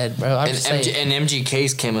like that, bro. I'm And, just saying. and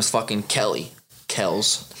MGK's came as fucking Kelly.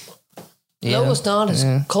 Kells. no, it's not. It's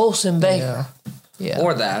Colson Baker. Yeah.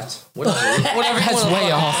 Or that. Whatever That's you wanna way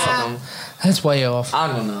fucking off. call them. That's way off. I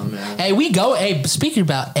don't know, man. Hey, speaking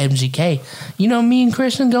about MGK, you know, me and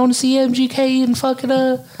Christian going to see MGK in fucking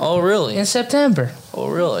Oh, really? in September. Oh,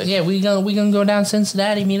 really? Yeah, we gonna go down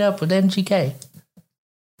Cincinnati, meet up with MGK.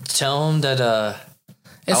 Tell him that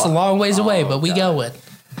It's a long ways away, but we God. going.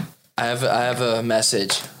 I have a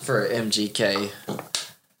message for MGK.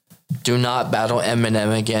 Do not battle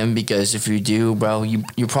Eminem again because if you do, bro, you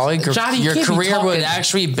probably Johnny, you your can't be career would talking-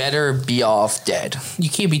 actually better be off dead. You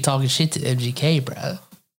can't be talking shit to MGK, bro.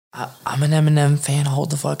 I'm an Eminem fan. Hold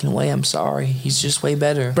the fucking way. I'm sorry. He's just way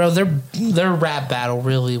better. Bro, their rap battle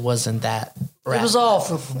really wasn't that. Rap. It was all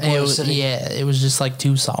for It was, publicity. yeah, it was just like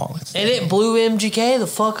 2 songs. And it blew MGK the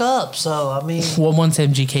fuck up. So, I mean. Well, once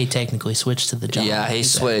MGK technically switched to the John. Yeah, he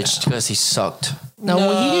switched because he sucked. No,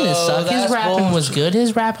 he didn't suck. His that's rapping was bullshit. good.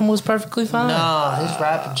 His rapping was perfectly fine. Nah, his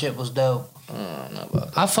rapping shit was dope.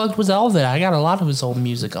 I fucked with all of it. I got a lot of his old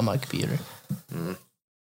music on my computer.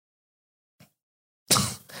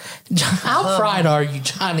 How fried are you,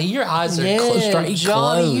 Johnny? Your eyes are straight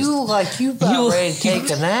Johnny, closed. you like you about You- ready to take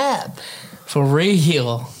a nap. For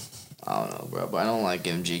real. I don't know, bro, but I don't like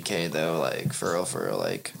MGK though. Like for real,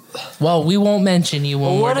 like. Well, we won't mention you when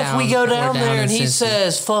Well, we're what down. if we go we're down there in and he Cincy.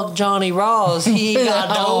 says, "Fuck Johnny Ross"? He ain't got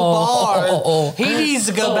no bars. He needs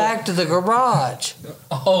to go back to the garage.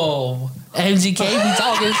 "Oh, MGK be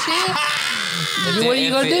talking shit." What are you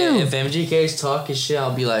gonna do? If MGK's talking shit,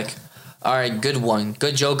 I'll be like, all right, good one.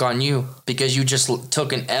 Good joke on you because you just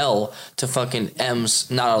took an L to fucking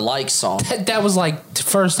M's Not a Like song. That was like,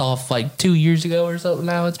 first off, like 2 years ago or something.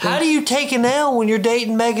 Now it's been. How do you take an L when you're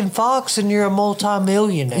dating Megan Fox and you're a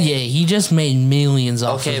multi-millionaire? Yeah, he just made millions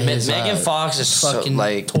off Okay, of his Megan Fox is so, fucking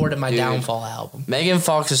like Toward My dude, Downfall album. Megan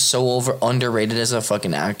Fox is so underrated as a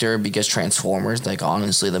fucking actor because Transformers, like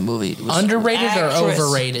honestly, the movie was Underrated or Actress.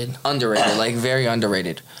 overrated? underrated, like very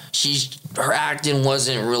underrated. Her acting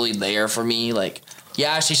wasn't really there for me. Like,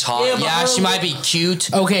 yeah, she's hot. Yeah, but Yeah, her- she might be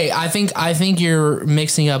cute. Okay, I think you're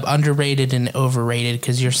mixing up underrated and overrated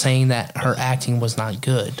because you're saying that her acting was not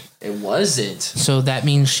good. It wasn't. So that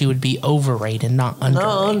means she would be overrated, not underrated.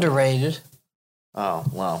 Not underrated. Oh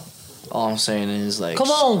well. All I'm saying is like, Come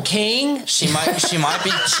on, King. she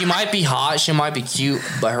might be hot. She might be cute,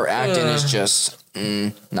 but her acting is just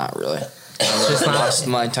not really. It's just not- lost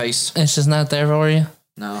my taste. It's just not there for you.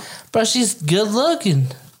 No. But she's good looking.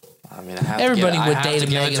 I mean, I have Everybody to give, would I have date to a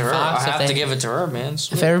give it Megan to her. Fox I if have they- to give it to her, man.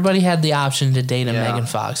 If everybody had the option to date a Yeah. Megan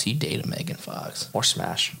Fox, you date a Megan Fox. Or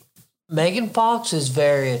Smash. Megan Fox is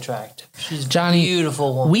very attractive. She's Johnny,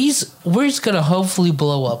 beautiful woman. we're just gonna hopefully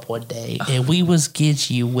blow up one day, and we was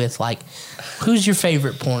get you with like, who's your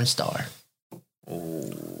favorite porn star?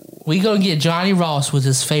 We gonna get Johnny Ross with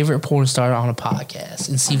his favorite porn star on a podcast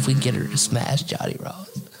and see if we can get her to smash Johnny Ross.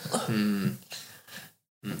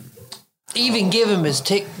 Even give his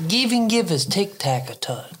tic tac a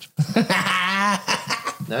touch.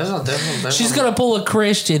 She's gonna pull a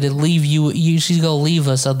Christian and leave you. She's gonna leave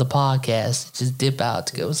us on the podcast. Just dip out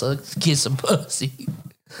to go get some pussy.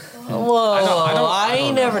 Whoa, I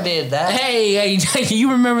ain't never did that. Hey,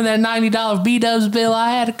 you remember that $90 B-dubs bill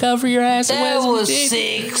I had to cover your ass? That was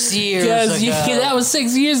 6 years ago. That was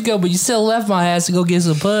 6 years ago, but you still left my ass to go get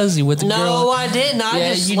some pussy with the girl. No, I didn't.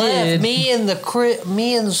 I just left. Did. Me and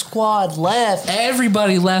the squad left.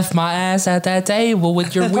 Everybody left my ass at that table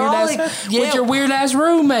with your weird ass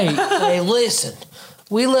roommate. Hey, listen.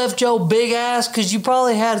 We left your big ass because you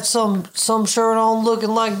probably had some shirt on looking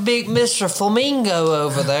like Big Mr. Flamingo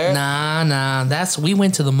over there. Nah. We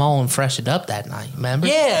went to the mall and freshened up that night, remember?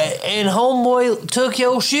 Yeah, and homeboy took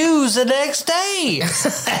your shoes the next day.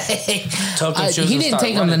 He didn't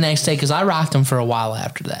take them the next day because I rocked them for a while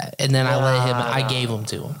after that. And then I gave them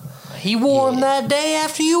to him. He wore them that day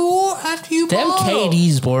after you Them bought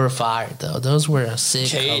KDs were fired though. Those were a sick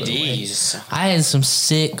KDs. colorway. I had some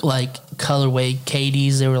sick like colorway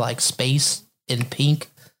KDs. They were like space and pink.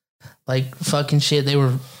 Like fucking shit. They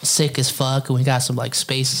were sick as fuck, and we got some like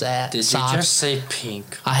space socks. Did you just say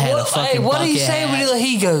pink? I had a fucking what did he bucket say hat. when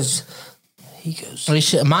he goes?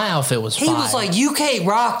 My outfit was fire. He was like, "You can't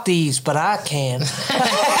rock these, but I can."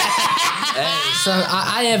 So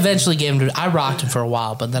I eventually gave him to. I rocked him for a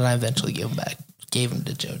while, but then I eventually gave him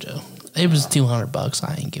to JoJo. It was $200.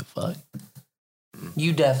 I ain't give a fuck.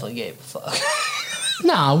 You definitely gave a fuck.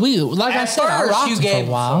 No, I said, I rocked you him gave for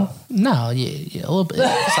a while. No, yeah, a little bit. So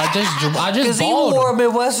I just Because he balled wore him. them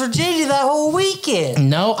in West Virginia that whole weekend.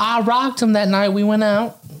 No, I rocked him that night we went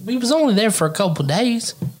out. We was only there for a couple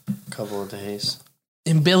days.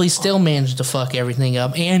 And Billy still managed to fuck everything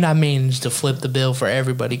up, and I managed to flip the bill for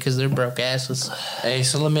everybody because they're broke asses. Hey,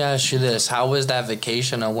 so let me ask you this: how was that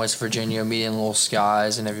vacation on West Virginia, meeting Little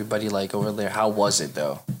Skies and everybody like over there? How was it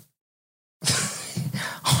though?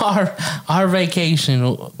 Our vacation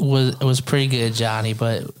was pretty good, Johnny.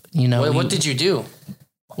 But you know, what did you do?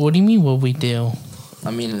 What do you mean? What we do? I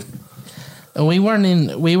mean, we weren't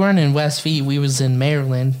in West V. We was in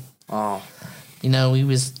Maryland. Oh. You know, we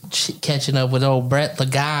was catching up with old Brett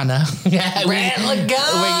Lagana.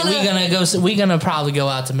 We're gonna probably go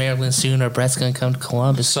out to Maryland soon, or Brett's gonna come to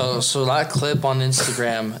Columbus. So that clip on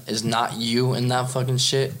Instagram is not you in that fucking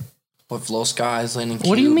shit with Low Skies, Landon Q.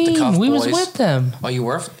 What do you mean? The Cuff We was Boys. with them. Oh, you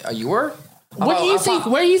were? You were? What do you think?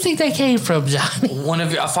 Where do you think they came from, Johnny?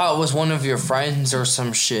 I thought it was one of your friends or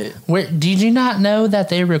some shit. Did you not know that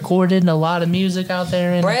they recorded a lot of music out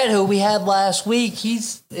there? Brad, who we had last week,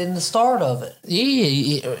 he's in the start of it.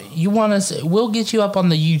 Yeah, you want us? We'll get you up on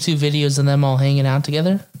the YouTube videos of them all hanging out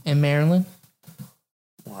together in Maryland.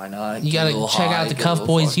 Why not? You gotta check out the Cuff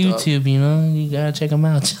Boys YouTube. You know, you gotta check them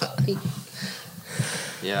out, Johnny.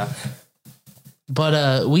 Yeah.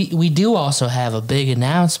 But we do also have a big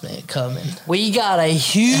announcement coming. We got a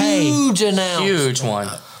huge announcement. Huge one.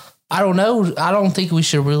 I don't know. I don't think we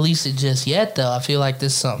should release it just yet, though. I feel like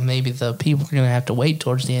this is something maybe the people are going to have to wait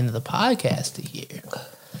towards the end of the podcast to hear.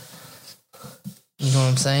 You know what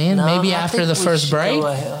I'm saying? No, maybe I after think the we first should break. go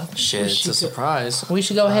ahead. Shit, it's a surprise. We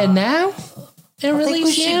should go ahead now and I release think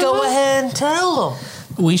we should go ahead and tell them.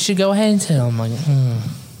 We should go ahead and tell them. Like,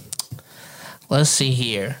 Let's see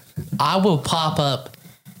here. I will pop up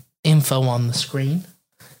info on the screen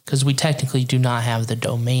because we technically do not have the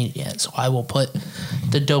domain yet. So I will put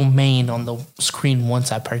the domain on the screen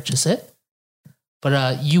once I purchase it.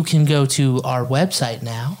 But you can go to our website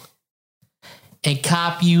now and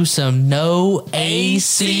cop you some No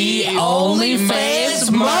AC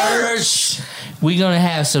OnlyFans merch. We're going to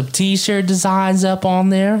have some t-shirt designs up on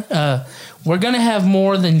there. We're going to have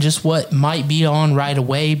more than just what might be on right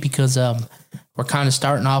away because we're kind of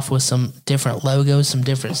starting off with some different logos, some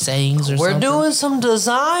different sayings or something. We're doing some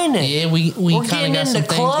designing. Yeah, we kind of got some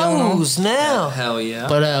things going on. Now. Hell yeah.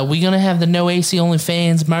 But we're going to have the No AC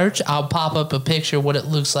OnlyFans merch. I'll pop up a picture of what it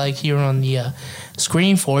looks like here on the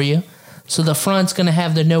screen for you. So the front's going to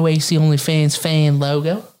have the No AC OnlyFans fan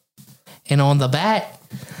logo. And on the back,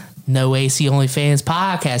 No AC OnlyFans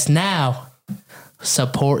podcast. Now,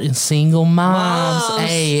 supporting single moms.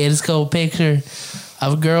 Hey, it's a cool picture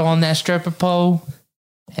of a girl on that stripper pole.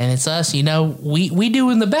 And it's us, you know. We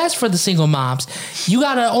doing the best for the single moms. You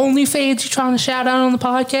got an OnlyFans you trying to shout out on the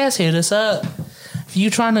podcast? Hit us up. If you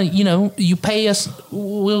trying to, you know, you pay us,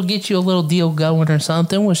 we'll get you a little deal going or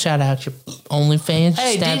something. We'll shout out your OnlyFans,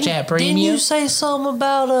 Hey, Snapchat Premium. Didn't you say something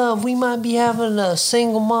about we might be having a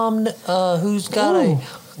single mom who's got a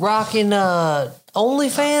rocking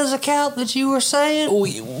OnlyFans account that you were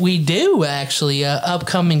saying? We do, actually.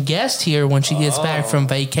 Upcoming guest here when she gets back from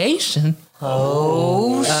vacation.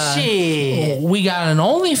 Oh, shit. We got an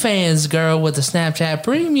OnlyFans girl with the Snapchat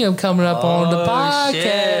Premium coming up on the podcast.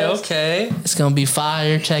 Shit, okay. It's going to be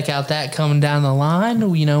fire. Check out that coming down the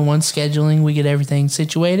line. You know, once scheduling, we get everything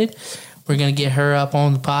situated. We're going to get her up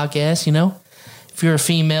on the podcast, you know. If you're a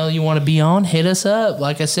female you want to be on, hit us up.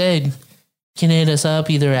 Like I said, you can hit us up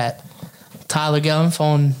either at Tyler Gumph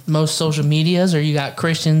on most social medias, or you got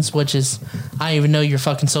Christians, which is, I don't even know your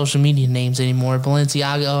fucking social media names anymore.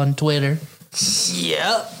 Balenciaga on Twitter.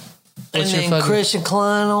 Yep. And What's your then fucking- Christian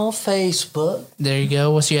Klein on Facebook. There you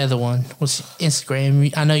go. What's your other one? What's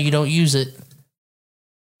Instagram? I know you don't use it.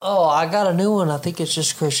 Oh, I got a new one. I think it's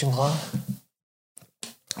just Christian Klein.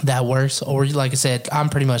 That works. Or like I said, I'm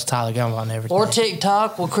pretty much Tyler Gumph on everything. Or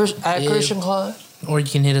TikTok with Christian Klein. Or you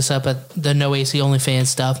can hit us up at the No AC OnlyFans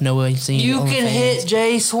stuff. No AC You OnlyFans. can hit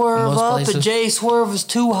J Swerve Most up. places. If J Swerve is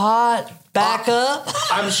too hot, back up.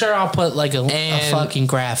 I'm sure I'll put like a And- fucking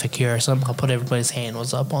graphic here or something. I'll put everybody's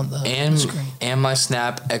handles up on the screen. And my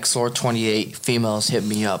Snap XLOR28 females hit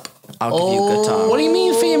me up. I'll give you a good time. What do you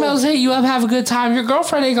mean females hit you up, have a good time? Your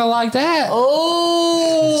girlfriend ain't gonna like that.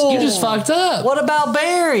 Oh, You just fucked up. What about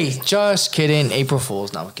Barry? Just kidding. April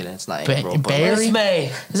Fool's. No, I'm kidding. It's not April. But Barry? It's May.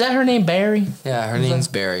 Is that her name, Barry? yeah, her name's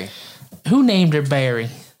Barry. Who named her Barry?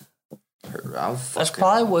 That's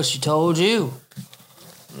probably what she told you.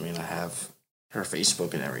 I mean, I have her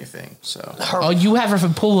Facebook and everything. So Oh, you have her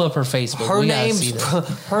pull up her Facebook. Her We gotta see name's that.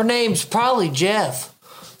 her name's probably Jeff.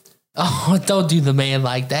 Oh, don't do the man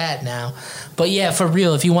like that now. But yeah, for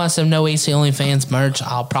real, if you want some No AC OnlyFans merch,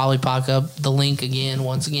 I'll probably pop up the link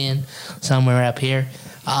once again, somewhere up here.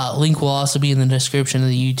 Link will also be in the description of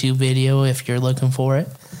the YouTube video if you're looking for it.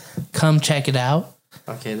 Come check it out.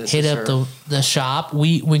 okay, this Hit is up her. the shop.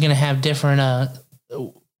 We're gonna have different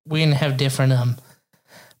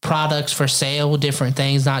products for sale, different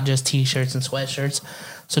things, not just t-shirts and sweatshirts.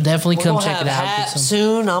 So definitely We're come gonna check have it out. Get hats some-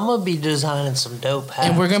 soon. I'm gonna be designing some dope hats.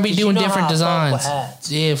 And we're going to be 'Cause doing you know different how I fuck with designs.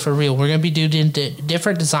 hats. Yeah, for real. We're going to be doing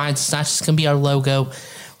different designs. It's not just going to be our logo.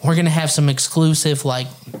 We're going to have some exclusive, like,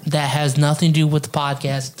 that has nothing to do with the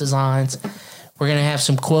podcast designs. We're going to have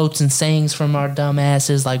some quotes and sayings from our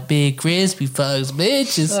dumbasses, like Big Crispy fucks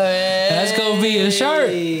bitches. That's going to be a shirt.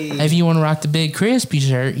 If you want to rock the Big Crispy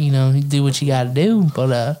shirt, you know, you do what you got to do.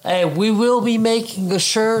 But, Hey, we will be making a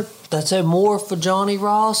shirt that's a more for Johnny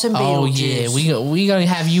Ross and oh, Beetlejuice. yeah. We going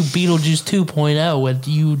to have you Beetlejuice 2.0 with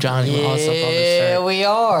you, Johnny Ross, up on the Yeah, shirt. we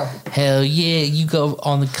are. Hell yeah, you go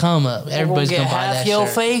on the come up. Everybody's We're going gonna to buy get half that your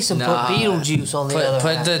shirt. face and Nah. put Beetlejuice on the other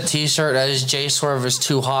Put half. the T-shirt as J Swerve is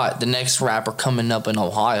too hot. The next rapper coming up in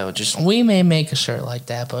Ohio. Just We may make a shirt like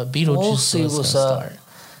that, but Beetlejuice We'll is see what's what's gonna up. start.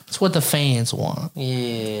 It's what the fans want.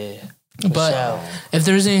 Yeah. But sure. if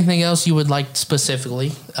there's anything else you would like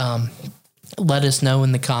specifically, let us know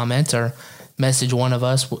in the comments or message one of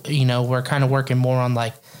us. You know, we're kind of working more on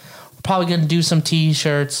like, we're probably going to do some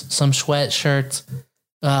t-shirts, some sweatshirts,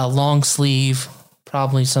 long sleeve,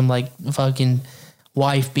 probably some like fucking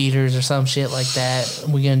wife beaters or some shit like that.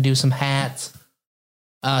 We're going to do some hats.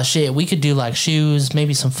 Shit, we could do like shoes,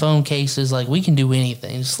 maybe some phone cases. Like we can do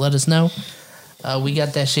anything. Just let us know. We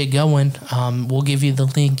got that shit going. We'll give you the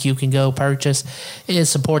link. You can go purchase. It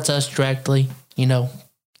supports us directly. You know,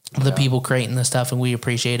 the people creating the stuff, and we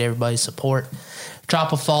appreciate everybody's support.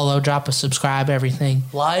 Drop a follow, drop a subscribe, everything.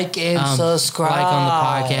 Like and subscribe. Like on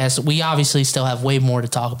the podcast. We obviously still have way more to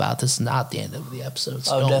talk about. This is not the end of the episode.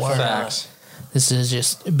 So Oh, don't definitely worry. not. facts. This is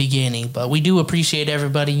just beginning, but we do appreciate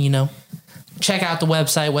everybody. You know, check out the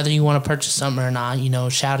website, whether you want to purchase something or not. You know,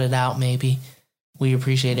 shout it out maybe. We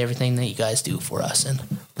appreciate everything that you guys do for us and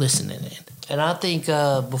listening in. And I think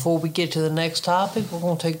before we get to the next topic, we're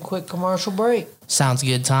going to take a quick commercial break. Sounds a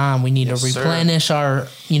good time. We need Yes, to sir. replenish our,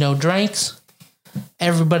 drinks.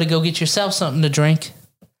 Everybody go get yourself something to drink.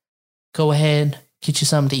 Go ahead, get you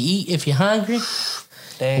something to eat if you're hungry.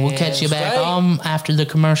 We'll catch you back on after the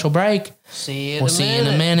commercial break. See you We'll see you in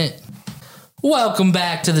a minute. Welcome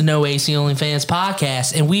back to the No AC OnlyFans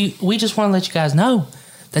podcast. And we just want to let you guys know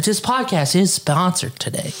that this podcast is sponsored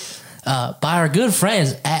today by our good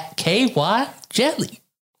friends at KY Jelly.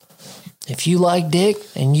 If you like dick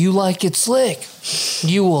and you like it slick,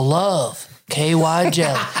 you will love KY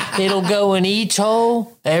Jelly. It'll go in each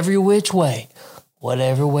hole, every which way,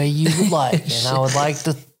 whatever way you would like. And I would like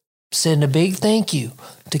to send a big thank you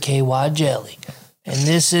to KY Jelly. And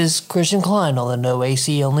this is Christian Klein on the No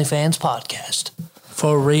AC OnlyFans podcast.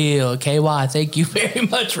 For real. KY, thank you very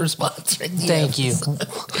much for sponsoring. the Thank you.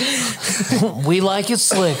 We like it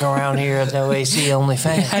slick around here at No AC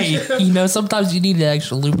OnlyFans. Hey, sometimes you need an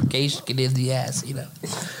extra lubrication get in the ass,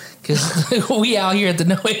 Because we out here at the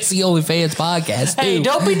No AC OnlyFans podcast. Hey, too.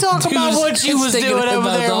 don't be talking about Dude's what you was thinking doing over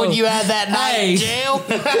about there when those. you had that night Hey. in jail.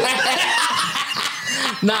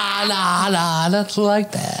 Nah, nothing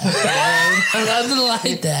like that. Nothing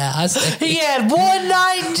like that. I say, He had one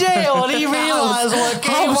night in jail and he realized what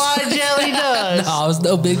KY jelly does. no, I was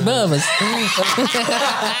no Big Bubba's.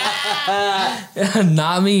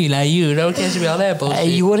 Not me, not you. Don't catch me on that bullshit. Hey,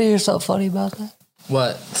 you want to hear something funny about that?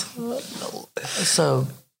 What? So,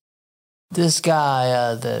 this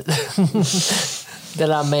guy that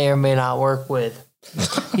that I may or may not work with,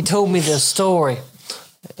 he told me this story.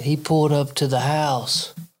 He pulled up to the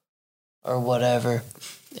house or whatever,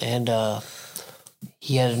 and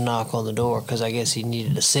he had to knock on the door because I guess he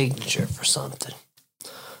needed a signature for something.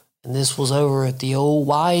 And this was over at the old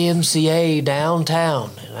YMCA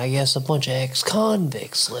downtown, and I guess a bunch of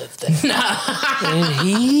ex-convicts lived there. And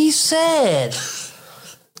he said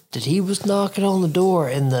that he was knocking on the door,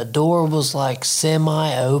 and the door was like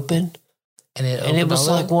semi-open, And it was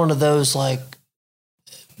like one of those like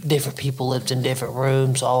different people lived in different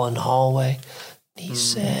rooms, all in the hallway. And he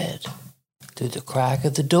said, through the crack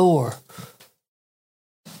of the door,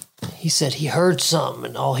 he said he heard something,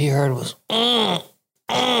 and all he heard was,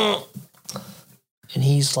 and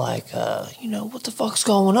he's like, what the fuck's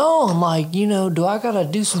going on? Like, do I gotta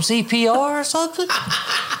do some CPR or something?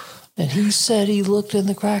 And he said he looked in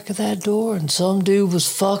the crack of that door, and some dude was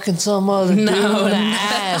fucking some other dude in the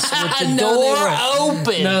ass with the door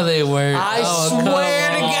open. No, they weren't. I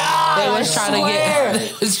swear to God, They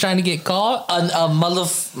was trying to get caught.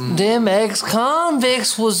 Them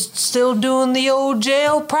ex-convicts was still doing the old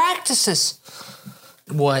jail practices.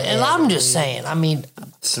 What? And I'm just saying, I mean,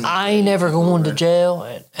 I ain't never going to jail,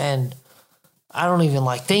 and I don't even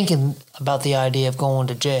like thinking about the idea of going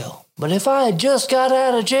to jail. But if I had just got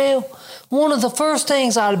out of jail, one of the first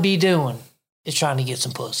things I'd be doing is trying to get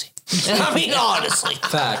some pussy. I mean, honestly.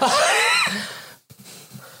 Fact.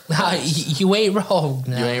 You ain't wrong.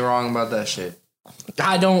 No. You ain't wrong about that shit.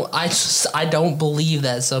 I don't believe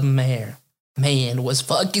that some man was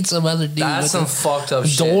fucking some other dude. That's with some the fucked up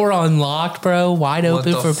shit. door unlocked, bro, wide What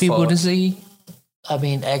open the for people fuck? to see. I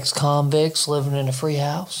mean, ex-convicts living in a free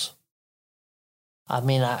house. I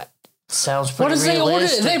mean, sounds pretty What does they order?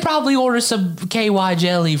 realistic. They probably order some KY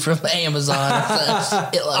jelly from Amazon. Or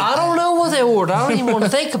some shit like I don't know what they ordered. I don't even want to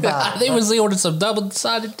think about They it. ordered some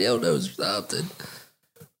double-sided dildos or something.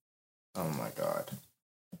 Oh my god.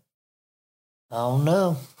 I don't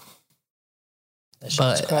know. That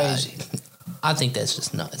shit's But, crazy. I think that's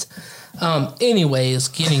just nuts. Anyways,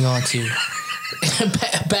 getting on to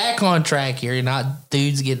back on track here. Not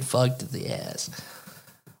dudes getting fucked in the ass.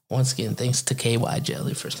 Once again, thanks to KY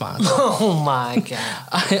Jelly for sponsoring. Oh my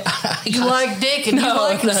God. You like dick and you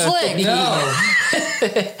like it slick.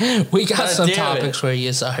 We got some damn topics for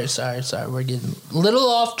you. Sorry. We're getting a little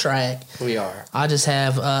off track. We are. I just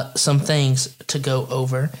have some things to go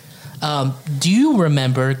over. Do you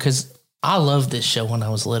remember, because I loved this show when I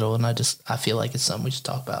was little, and I feel like it's something we should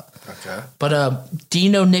talk about. Okay. But do you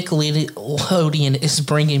know Nickelodeon is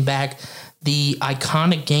bringing back the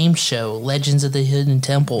iconic game show Legends of the Hidden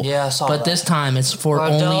Temple? Yeah, I saw But that. this time it's for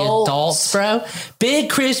only adults, bro. Big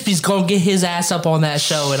Crispy's gonna get his ass up on that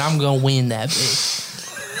show, and I'm gonna win that bitch.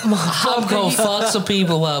 I'm gonna fuck some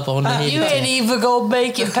people up on the Hidden You ain't even gonna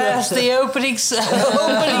make it past the opening Fuck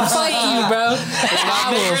you, bro.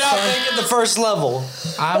 Make it the first level.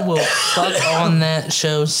 I will fuck on that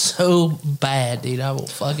show so bad, dude. I will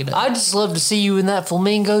fuck it up. I just love to see you in that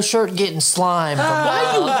flamingo shirt getting slime.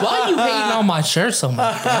 Why you hating on my shirt so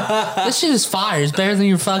much, bro? This shit is fire. It's better than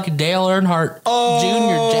your fucking Dale Earnhardt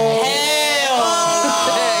Jr. jacket.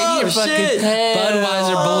 Your fucking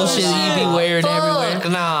Budweiser bullshit you be wearing everywhere.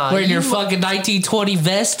 Nah, Wearing your fucking 1920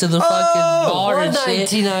 vest to the fucking bar or and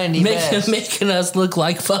shit. 1990 vest. Making us look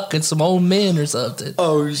like fucking some old men or something.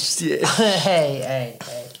 Oh shit. Hey.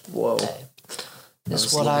 Whoa. This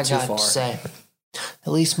is a what I little too got far. to say.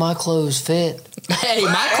 At least my clothes fit. Hey,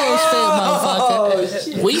 my clothes fit,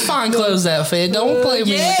 motherfucker. We find clothes that fit. Don't play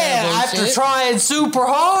me with that after bullshit. trying super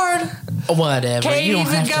hard. Whatever. Can't you don't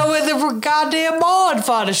even have to. go in the goddamn mall and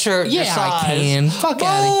find a shirt your Yeah, size. I can. Fuck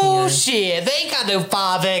out of here. Bullshit. They ain't got no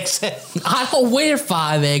 5XL. I don't wear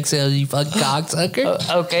 5XL, you fucking cocksucker.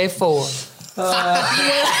 Okay, 4. Suck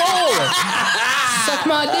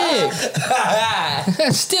my dick.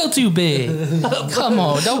 That's still too big. Come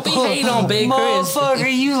on, don't be hating on Big Chris.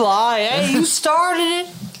 Motherfucker, you lie. Hey, you started it.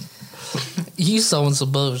 You sowing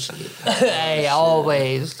some bullshit. Hey,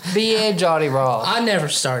 always. Me and Johnny Ross. I never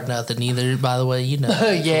start nothing either, by the way, you know.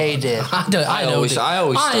 Yeah, he did. I always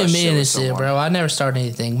am start shit with innocent, someone. bro. I never start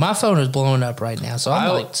anything. My phone is blowing up right now, so I'm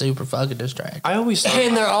I- like super fucking distracted. I always thought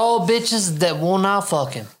And they're all bitches that will not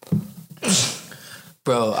fuck him.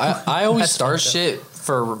 Bro, I always That's start fucked up. shit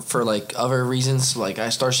for like other reasons. Like I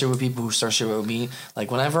start shit with people who start shit with me. Like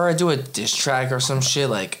whenever I do a diss track or some shit,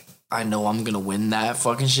 like I know I'm gonna win that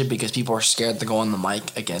fucking shit because people are scared to go on the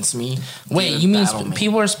mic against me. Wait, to you mean battle me.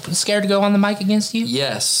 people are scared to go on the mic against you?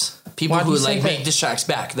 Yes, people Why do who you say like that? make diss tracks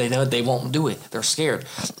back. They know they won't do it. They're scared.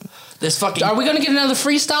 This fucking. Are we gonna get another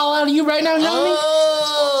freestyle out of you right now, Johnny?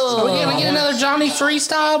 Oh. Are we gonna get another Johnny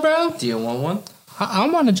freestyle, bro? Do you want one?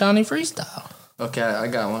 I'm on a Johnny freestyle. Okay, I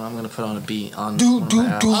got one. I'm gonna put on a beat on.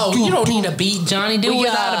 Oh, you don't need a beat, Johnny. Do it We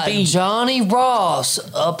without a got beat. Johnny Ross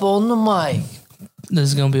up on the mic, This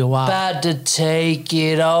is gonna be a while. about to take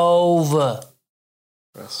it over.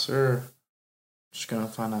 Yes, sir. Just gonna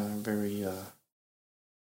find a very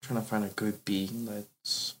trying to find a good beat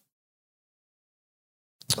that's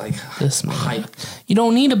like This man. hype. You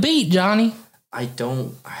don't need a beat, Johnny. I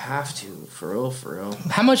have to, for real.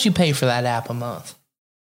 How much you pay for that app a month?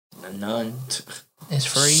 None. It's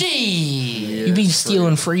free. She. You be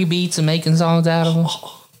stealing free beats and making songs out of them.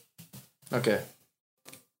 Okay.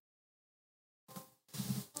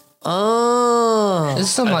 This is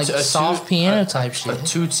some like A soft piano type A shit.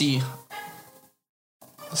 tootsie.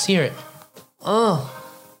 Let's hear it.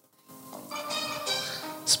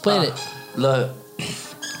 Split it. Look.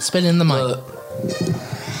 Spit it in the mic.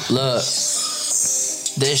 Look.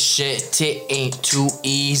 This shit ain't too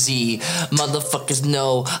easy. Motherfuckers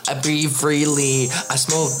know I breathe freely. I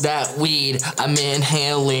smoke that weed, I'm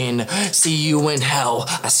inhaling. See you in hell,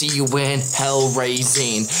 I see you in hell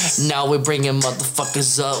raising. Now we're bringing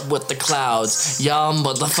motherfuckers up with the clouds. Y'all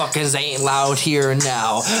motherfuckers ain't loud here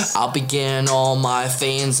now. I'll begin all my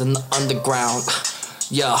fans in the underground.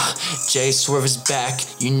 Yeah, Jay Swerve is back.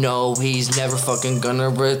 You know he's never fucking gonna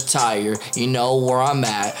retire. You know where I'm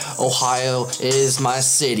at. Ohio is my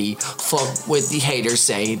city. Fuck what the haters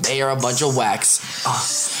say. They are a bunch of whacks.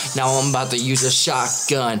 Now I'm about to use a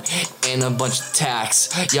shotgun and a bunch of tacks.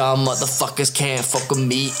 Y'all motherfuckers can't fuck with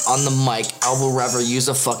me on the mic. I will rather use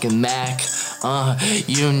a fucking Mac.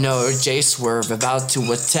 You know Jay Swerve about to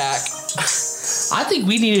attack. I think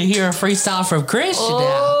we need to hear a freestyle from Christian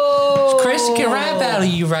now. Christian can rap out of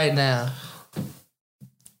you right now.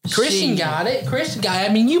 Christian got it. Christian got it.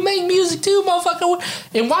 I mean, you make music too, motherfucker.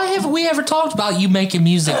 And why haven't we ever talked about you making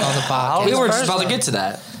music on the podcast? We were just about to get to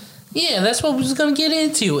that. Yeah, that's what we was gonna get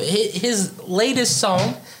into. His latest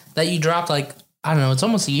song that you dropped, like, I don't know, it's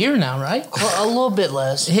almost a year now, right? A little bit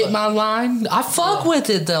less. Hit My Line. I fuck with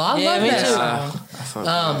it though. I love me that too.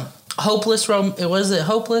 song. Hopeless was it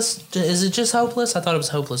Hopeless? Is it just Hopeless? I thought it was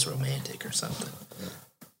Hopeless Romantic or something.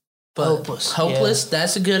 But Hopeless,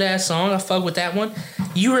 that's a good ass song. I fuck with that one.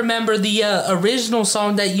 You remember the original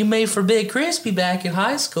song that you made for Big Crispy back in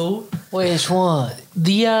high school? Which one?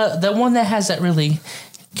 The one that has that really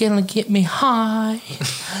gonna get me high.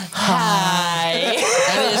 And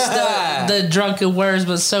it's the drunken words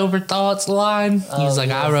but sober thoughts line. He was like,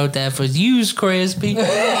 I wrote that for you, Crispy. God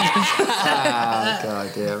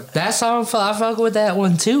damn. That song, I fuck with that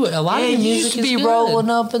one too. A lot of Yeah, the you music used to is be good. rolling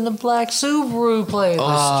up in the black Subaru playlist.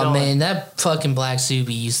 Oh joint. man, that fucking Black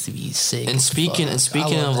Subi used to be sick. And speaking Fuck.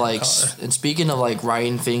 speaking I love of that like car. speaking of like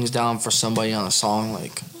writing things down for somebody on a song,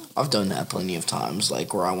 like I've done that plenty of times,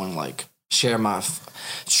 like where I want to like share my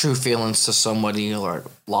true feelings to somebody or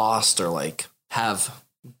lost or like have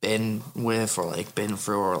been with or like been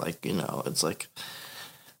through or like, you know, it's like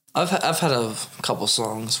I've had a couple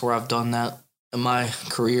songs where I've done that in my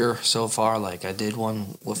career so far. Like I did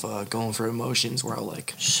one with Going Through Emotions where I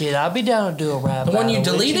like Shit, I'd be down to do a rap. The one you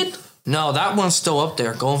battle with deleted? no, that one's still up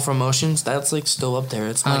there. Going for Emotions, that's like still up there.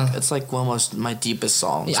 It's like it's like one of my deepest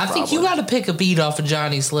songs. I think you probably. got to pick a beat off of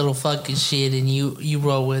Johnny's little fucking shit and you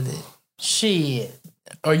roll with it. Shit.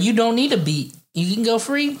 Or you don't need a beat. You can go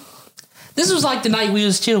free. This was like the night we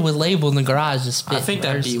was chilling with Label in the garage just spitting I think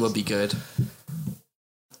that verses. beat would be good.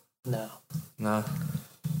 No. No,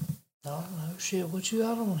 No, shit. What you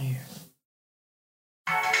got on here?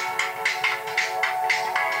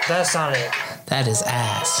 That's not it. That is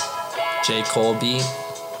ass. J. Cole beat.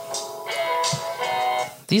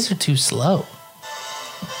 These are too slow.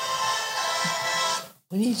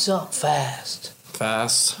 We need something fast.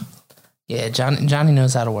 Fast. Yeah, Johnny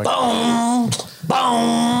knows how to work. Boom.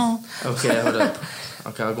 Boom. Okay, hold up.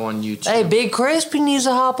 Okay, I'll go on YouTube. Hey, Big Crispy needs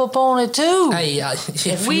to hop up on it too. Hey,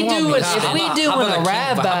 If we doing a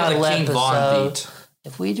rap battle episode,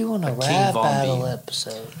 if we doing a rap Von battle beat.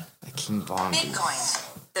 episode, A King Von beat. Bitcoin.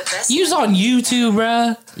 The best Use on YouTube,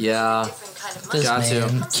 bruh. Yeah, different kind of This Got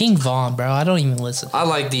to. man, King Von, bro. I don't even listen. I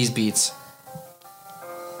like these beats.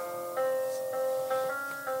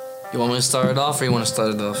 You want me to start it off or you want to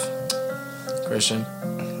start it off? Christian.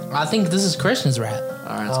 I think this is Christian's rap.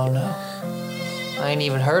 Alright. oh no. I ain't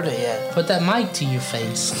even heard it yet. Put that mic to your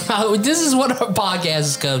face. Oh, this is what our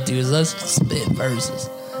podcasts go to, is us spit verses.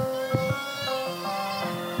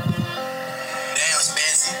 Damn,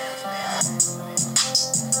 Spencer.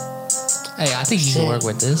 Hey, I think you can work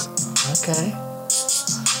with this. Okay.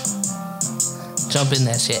 Jump in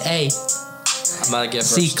that shit. Hey, I'm about to get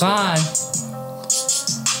see, verse. climb.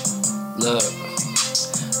 Look,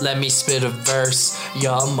 let me spit a verse.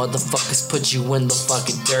 Y'all motherfuckers put you in the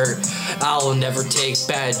fucking dirt. I will never take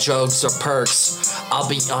bad drugs or perks. I'll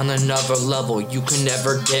be on another level. You can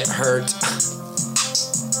never get hurt.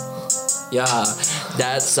 Yeah,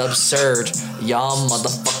 that's absurd. Y'all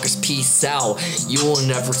motherfuckers peace out. You will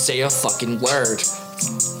never say a fucking word.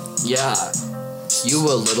 Yeah, you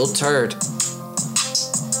a little turd.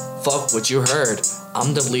 Fuck what you heard.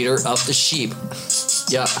 I'm the leader of the sheep.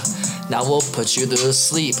 Yeah, now we'll put you to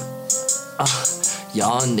sleep.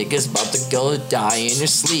 Y'all niggas about to go die in your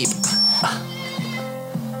sleep.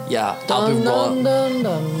 Yeah, I'll be rolling.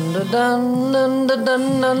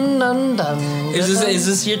 Is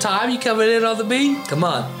this your time? You coming in on the beat? Come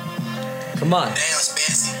on. Come on. Damn,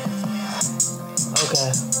 Spencer.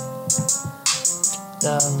 Okay.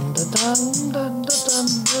 Dun dun dun dun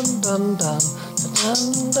dun dun dun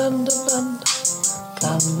dun dun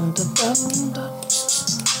dun dun.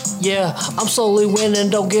 Yeah, I'm slowly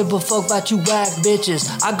winning, don't give a fuck about you whack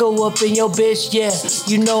bitches. I go up in your bitch, yeah,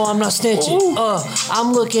 you know I'm not snitching.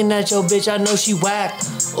 I'm looking at your bitch, I know she whack.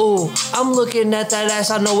 Ooh, I'm looking at that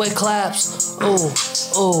ass, I know it claps. Ooh,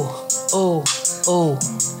 ooh, ooh, ooh,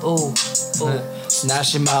 ooh, ooh. Now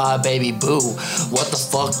she my baby boo. What the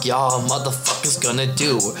fuck y'all motherfuckers gonna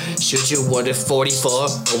do? Shoot you with a 44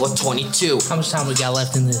 or a 22? How much time we got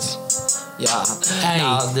left in this? Yeah, Hey.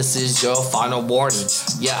 now this is your final warning.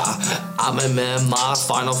 Yeah, I'm in my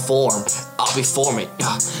final form. I'll be forming,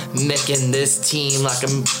 making this team like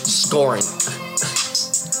I'm scoring.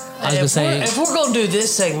 I was gonna say, If we're gonna do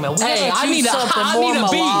this segment, we hey, gotta I do need something I more need a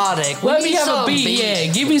beat. melodic. We Let me need have a some beat. Yeah,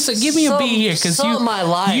 give me a Some- beat here, because something I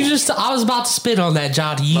like. you just. I was about to spit on that,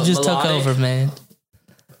 Johnny. You just took Melodic? over, man.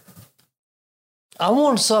 I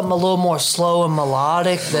want something a little more slow and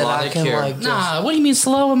melodic that I Melodic can here. like. Just, Nah, what do you mean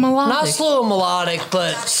slow and melodic? not slow and melodic,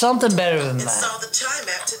 but something better than that. All the time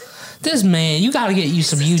after the This man, you gotta get you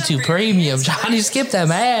some YouTube Premium, Johnny. Skip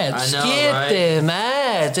them ads. I know, Get right? them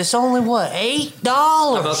ads. It's only what, $8?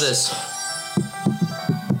 How about this?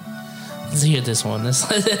 Let's hear this one. This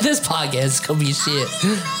this podcast is gonna be shit.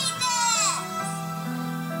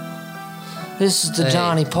 This is the Hey.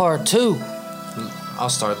 Johnny part 2. I'll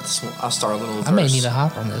start this one. I'll start a little verse. I may need to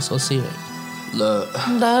hop on this. Let's see it. Look,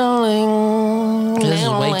 Darling.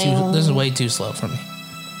 This is way too slow for me.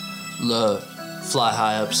 look, fly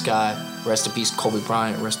high up sky. Rest in peace, Kobe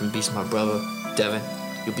Bryant. Rest in peace, my brother, Devin.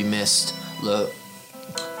 You'll be missed. Look,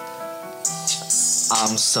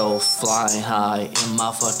 I'm so flying high in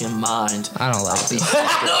my fucking mind. I don't like this.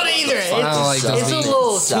 I don't either. I don't like It's this a beat.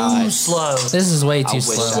 little too slow. This is way I too wish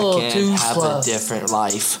slow. I Little can too have slow. a different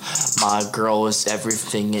life. My girl is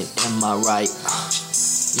everything in my right.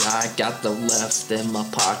 Yeah, I got the left in my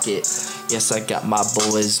pocket. Yes, I got my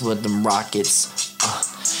boys with them rockets.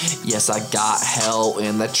 Yes, I got hell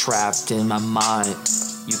in the trapped in my mind.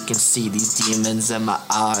 You can see these demons in my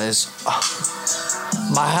eyes.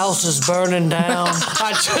 My house is burning down.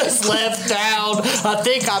 I just left town. I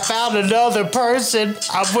think I found another person.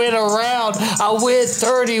 I went around. I went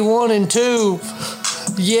 31 and 2.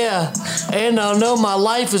 Yeah, and I know my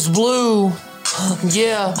life is blue.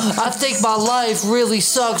 Yeah, I think my life really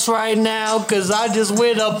sucks right now because I just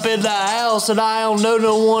went up in the house and I don't know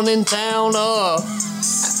no one in town.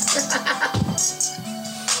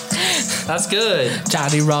 That's good.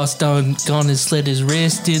 Johnny Ross done gone and slit his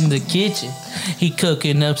wrist in the kitchen. He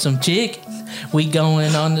cooking up some chicken. We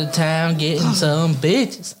going on the town getting some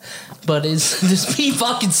bitches. But this beat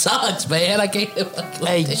fucking sucks, man. I can't.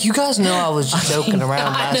 Hey, you guys know I was just joking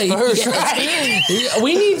around last verse, right?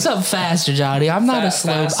 We need something faster, Johnny. I'm not a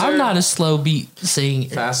slow. Faster? I'm not a slow beat singer.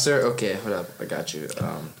 Faster? Okay, hold up. I got you.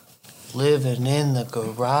 Living in the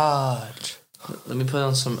garage. Let me put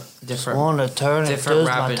on some different. Wanna turn it Different to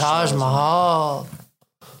my rapping Taj styles. Mahal.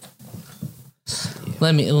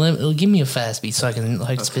 Let me give me a fast beat so I can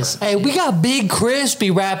like spit. some Hey, shit. we got Big Crispy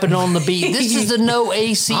rapping on the beat. This is the No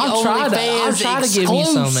AC I'm trying OnlyFans to give me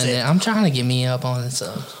some in exclusive. there. I'm trying to get me up on it.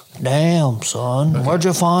 So Damn, son. Where'd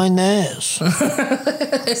you find this?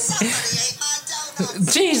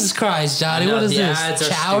 Jesus Christ, Johnny, what is the this? ads are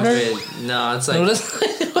Chowder? stupid. No, it's like.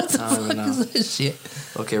 What the I don't even fuck know. is this shit?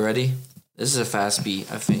 Okay, ready? This is a fast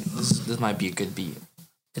beat. I think this might be a good beat.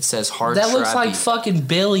 It says hard. That looks trappy. like fucking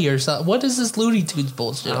Billy or something. What is this Looney Tunes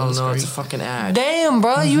bullshit? I on don't the know. It's a screen? fucking ad. Damn,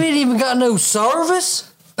 bro, you ain't even got no service.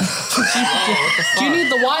 Do you need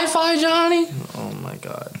the Wi-Fi, Johnny? Oh my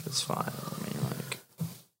god, it's fine. I mean, like,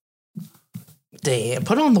 Damn,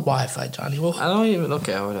 put on the Wi-Fi, Johnny. Well, I don't even.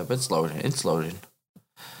 Okay, whatever. It's loading. It's loading.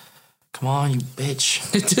 Come on, you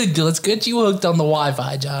bitch. dude, let's get you hooked on the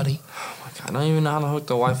Wi-Fi, Johnny. I don't even know how to hook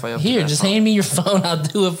the Wi-Fi up. Here, to that just phone. hand me your phone. I'll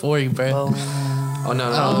do it for you, bro. Oh no,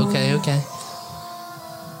 no. Oh, okay.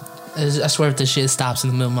 I swear if this shit stops in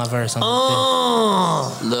the middle of my verse, I'm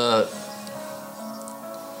Look.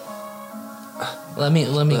 Let me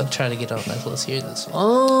try to get on that. Let's hear this.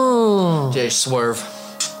 Jay Swerve.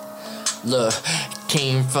 Look,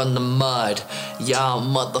 came from the mud. Y'all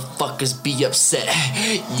motherfuckers be upset.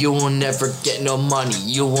 You will never get no money.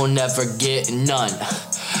 You will never get none.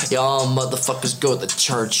 Y'all motherfuckers go to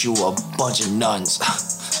church. You a bunch of nuns.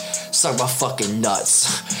 Suck my fucking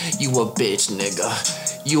nuts. You a bitch, nigga.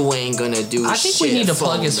 You ain't gonna do shit. I think we need to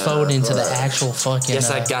plug his phone into the actual fucking.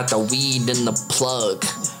 Yes, I got the weed in the plug.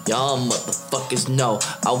 Y'all motherfuckers know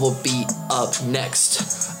I will be up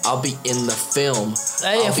next. I'll be in the film.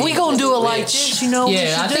 Hey, if we gonna do it like this, you know,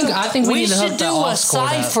 Yeah, I think we need to hook should the do a aux cord up.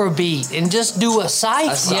 cipher beat and just do a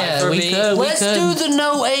cipher. Yeah, we could. Let's do the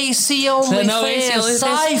no AC only fans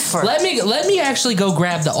cipher. Let me actually go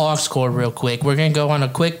grab the aux cord real quick. We're gonna go on a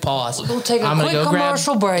quick pause. We'll take a I'm gonna quick go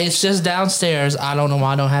commercial break. It's just downstairs. I don't know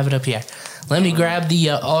why I don't have it up here. Let me grab the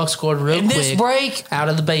aux cord real And quick. this break, out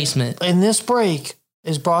of the basement. and this break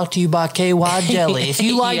is brought to you by KY Jelly. If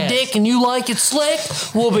you like Yes. dick and you like it slick,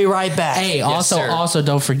 we'll be right back. Hey, also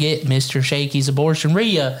don't forget Mr. Shaky's Abortion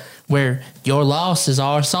Rhea, where your loss is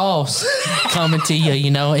our sauce coming to you. You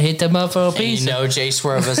know, hit them up for a piece. You know Jay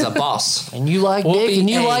Swerve is the boss. And you like We'll dick be- and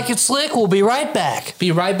you hey. like it slick, we'll be right back.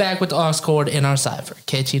 Be right back with the aux cord in our cipher.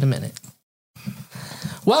 Catch you in a minute.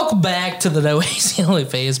 Welcome back to the No AC Only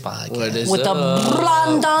Fans podcast. What is With the up?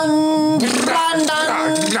 Brandon,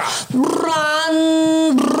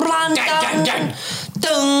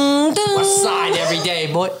 West side every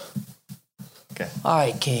day, boy. Okay. All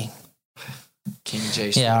right, King. King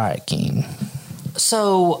Jason. Yeah, all right, King.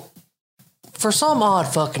 So, for some odd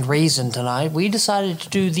fucking reason tonight, we decided to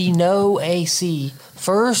do the No AC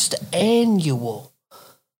first annual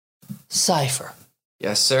cipher.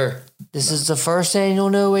 Yes, sir. This is the first annual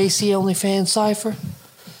No AC OnlyFans cipher.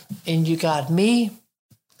 And you got me.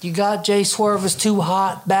 You got Jay Swerve is Too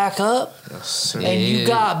Hot back up. Yes, sir. And you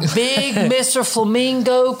got Big Mr.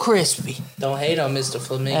 Flamingo Crispy. Don't hate on Mr.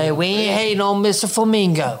 Flamingo. Hey, we ain't hating on Mr.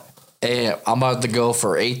 Flamingo. Hey, I'm about to go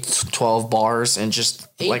for 8 to 12 bars and just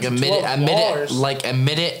 8 like to a minute, 12 a minute, bars? like a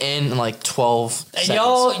minute in like 12 And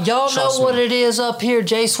seconds. y'all Trust know what me. it is up here.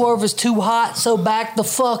 Jay Swerve is too hot, so back the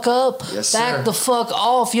fuck up. Yes, back sir. the fuck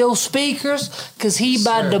off your speakers, cause he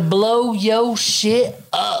about to blow your shit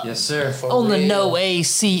up Yes, sir. on the No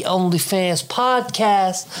AC OnlyFans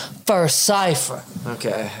podcast first cipher.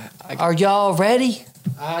 Okay. Are y'all ready?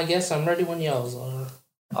 I guess I'm ready when y'all's are.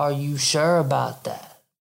 Are you sure about that?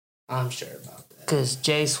 I'm sure about that. Cause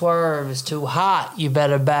Jay Swerve is too hot. You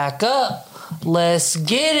better back up. Let's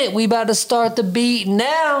get it. We about to start the beat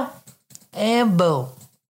now. And boom.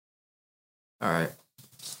 All right.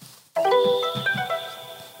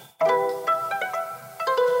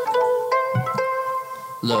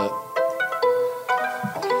 Look,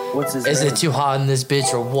 What's his is name? it too hot in this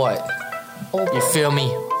bitch or what? You feel me?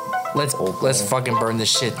 Let's fucking burn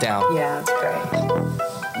this shit down. Yeah, it's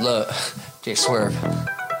great. Look, Jay Swerve.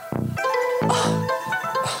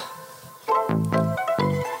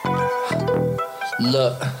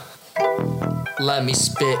 Look, let me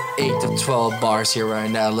spit 8 to 12 bars here right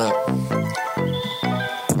now. Look,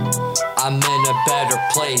 I'm in a better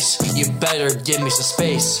place. You better give me some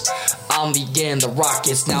space. I'm beginning the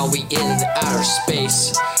rockets, now we in outer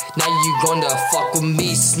space. Now you gonna fuck with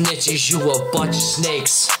me, snitches, you a bunch of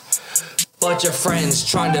snakes. Bunch of friends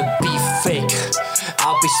trying to be fake.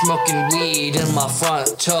 I'll be smoking weed in my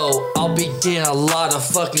front toe. I'll be getting a lot of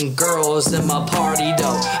fucking girls in my party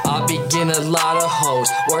though. I'll be getting a lot of hoes.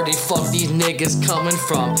 Where the fuck these niggas coming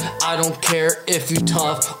from? I don't care if you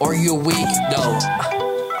tough or you weak, no.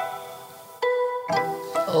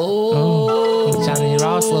 Oh, Johnny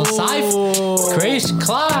Ross, little Cypher. Chris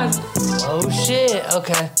Clyde. oh shit.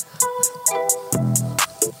 Okay.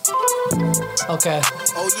 Okay.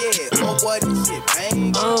 Oh yeah, oh boy, this shit,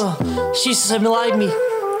 man. She said she liked me.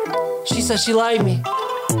 She said she liked me.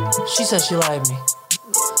 She said she liked me.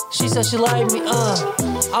 She said she liked me.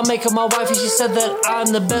 I'll make her my wife, and she said that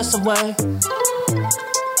I'm the best of way.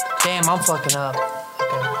 Damn, I'm fucking up.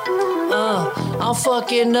 Okay. I'm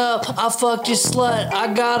fucking up. I fucked your slut.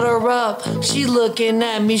 I got her up. She looking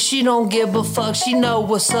at me. She don't give a fuck. She know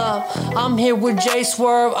what's up. I'm here with J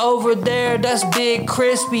Swerve over there. That's Big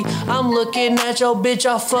Crispy. I'm looking at your bitch.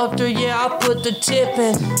 I fucked her. Yeah, I put the tip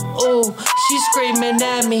in. Ooh, she screaming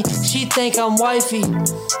at me. She think I'm wifey.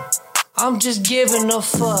 I'm just giving a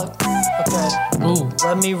fuck. Okay. Ooh.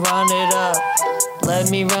 Let me run it up.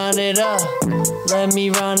 Let me run it up. Let me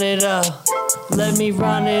run it up. Let me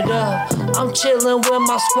run it up. I'm chillin' with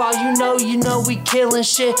my squad. You know we killin'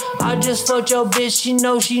 shit. I just fucked your bitch. She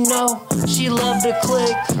know. She love the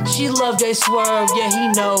click. She love J Swerve. Yeah, he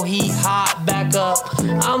know he hot. Back up.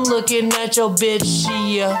 I'm looking at your bitch.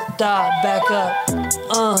 She dot back up.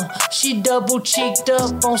 She double cheeked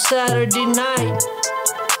up on Saturday night.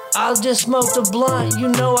 I just smoked a blunt, you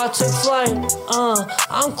know I took flight.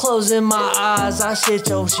 I'm closing my eyes, I shit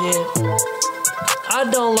your shit. I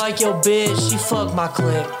don't like your bitch, she fucked my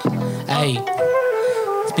clique. Hey,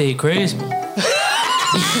 it's Big Crispy. Let's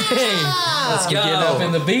get up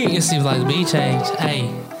in the beat. It seems like the beat changed.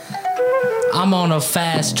 Hey, I'm on a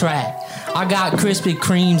fast track. I got Krispy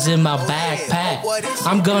Kremes in my backpack.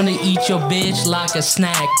 I'm gonna eat your bitch like a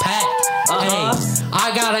snack pack. Hey,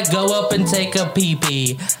 I gotta go up and take a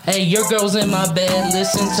pee-pee. Hey, your girl's in my bed,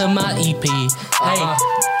 listen to my EP. Hey,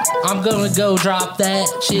 I'm gonna go drop that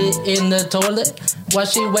shit in the toilet while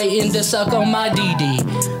she waiting to suck on my DD.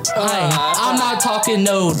 Hey, I'm not talking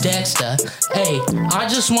no Dexter. Hey, I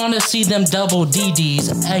just wanna see them double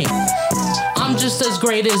DDs. Hey, I'm just as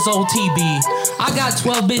great as old TB. I got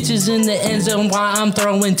 12 bitches in the end zone while I'm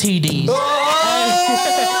throwing TDs.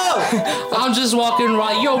 Hey, I'm just walking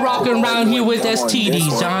right. You're rocking around here with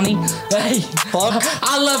STDs, Johnny. Hey, fuck.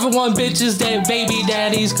 I love it when bitches that baby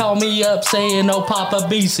daddies call me up saying, "Oh, Papa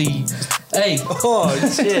BC." Hey. Oh,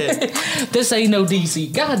 shit. This ain't no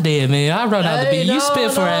DC. Goddamn, man. I run out the beat. You spit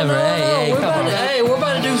forever. Hey, come on. Hey, we're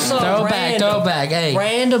about to do something Throw back. Hey.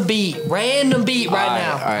 Random beat right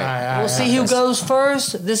now. All right. We'll see who goes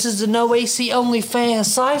first. This is the No AC Only Fan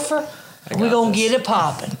Cypher. We're going to get it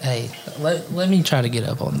popping. Hey, let me try to get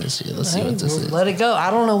up on this shit. Let's see what this is. Let it go. I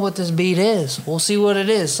don't know what this beat is. We'll see what it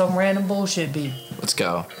is. Some random bullshit beat. Let's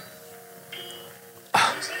go.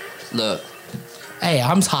 Look. Hey,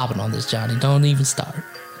 I'm hopping on this, Johnny. Don't even start.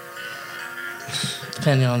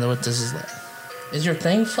 Depending on what this is like. Is your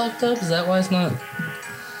thing fucked up? Is that why it's not?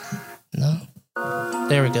 No?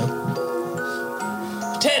 There we go.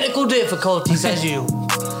 Technical difficulties as you.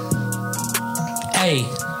 Hey.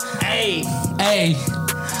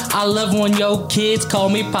 I love when your kids call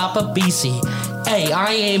me Papa BC. Hey,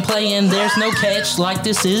 I ain't playing, there's no catch like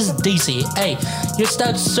this is DC. Hey, you're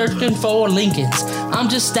stuck searching for Lincolns. I'm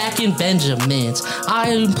just stacking Benjamins.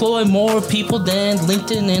 I employ more people than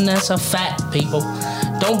LinkedIn, and that's a fact, people.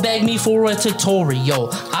 Don't beg me for a tutorial.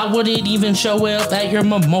 I wouldn't even show up at your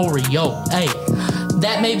memorial. Hey,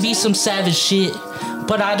 that may be some savage shit,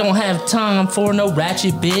 but I don't have time for no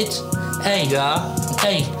ratchet bitch. Hey,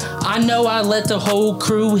 hey, I know I let the whole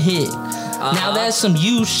crew hit. Now that's some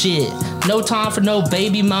you shit. No time for no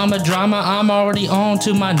baby mama drama. I'm already on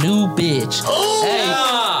to my new bitch. Ooh, hey.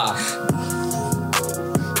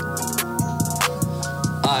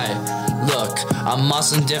 Look, I'm on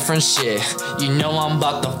some different shit. You know I'm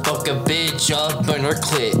about to fuck a bitch up in her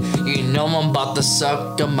clit. You know I'm about to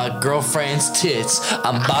suck up my girlfriend's tits.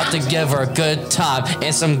 I'm about to give her a good time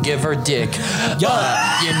and some give her dick.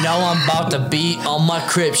 You know I'm about to be on my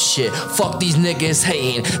crib shit. Fuck these niggas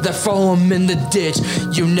hating, they throw them in the ditch.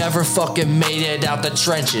 You never fucking made it out the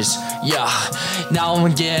trenches. Yeah, now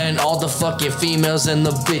I'm getting all the fucking females and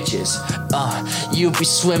the bitches. You be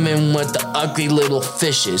swimming with the ugly little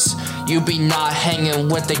fishes. You be not hanging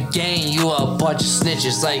with the gang, you a bunch of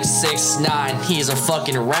snitches like 6ix9ine, he's a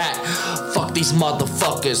fucking rat. Fuck these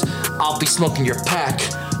motherfuckers, I'll be smoking your pack.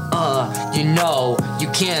 You know, you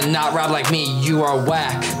can't not rap like me, you are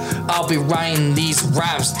whack. I'll be writing these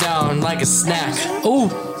raps down like a snack. Ooh.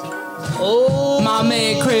 Oh, my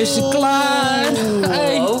man Christian Klein.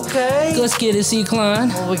 Hey, okay. Let's get it, C. Klein.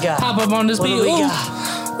 What we got? Hop up on this beat.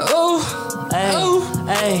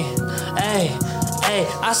 Hey,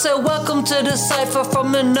 I said welcome to the cypher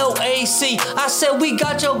from the No AC. I said we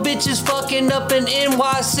got your bitches fucking up in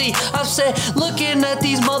NYC. I said looking at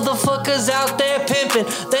these motherfuckers out there pimping.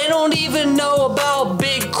 They don't even know about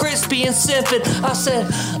Big Crispy and simping. I said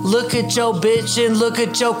look at your bitch and look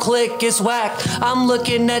at your clique, it's whack. I'm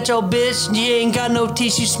looking at your bitch, you ain't got no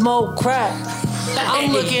teeth, you smoke crack.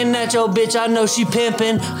 I'm looking at your bitch, I know she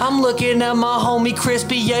pimpin'. I'm looking at my homie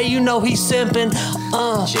Crispy, yeah, you know he simpin'.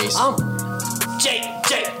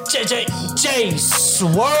 J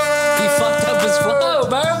Swerve. He fucked up his flow,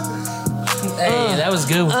 bro. Hey, that was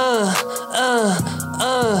good.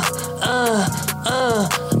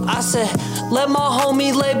 I said, let my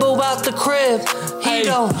homie label out the crib. He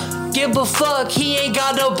don't give a fuck, he ain't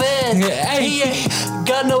got no bed. He ain't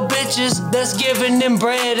got no bitches that's giving him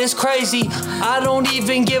bread. It's crazy, I don't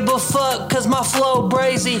even give a fuck, cause my flow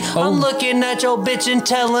brazy. I'm looking at your bitch and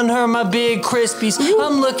telling her my big crispies.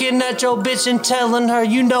 I'm looking at your bitch and telling her,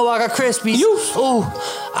 you know I got crispies. Ooh,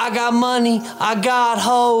 I got money, I got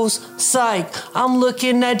hoes, psych. I'm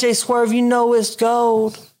looking at J Swerve, you know it's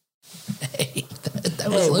gold.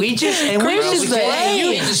 You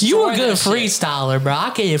were a good freestyler, bro. I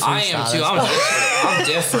can't freestyle. I am too. I'm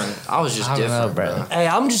different. I was just different, bro. Hey,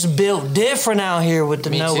 I'm just built different out here with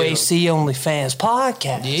the No too. AC Only Fans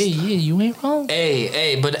podcast. Yeah, you ain't wrong.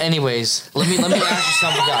 Hey, but anyways, let me ask you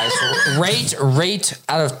something, guys. Rate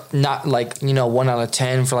out of not 1 out of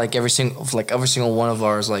 10 for every single one of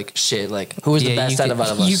ours shit. Who is the best out of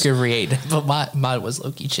us? You can rate, but mine was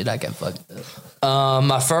low-key shit. I got fucked up.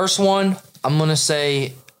 My first one, I'm gonna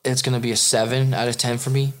say it's gonna be a 7 out of 10 for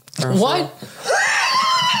me. What?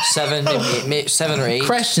 7, maybe 7 or 8.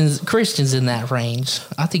 Christian's in that range.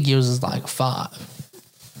 I think yours is 5.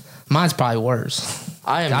 Mine's probably worse.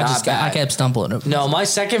 I am not bad. I kept stumbling over. No, my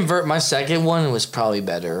second one was probably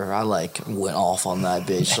better. I went off on that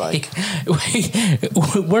bitch.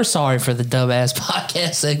 We're sorry for the dumbass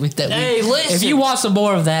podcast segment that listen. If you want some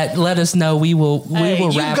more of that, let us know. We will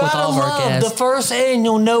wrap with all of our guests. The first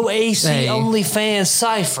annual No AC Only Fans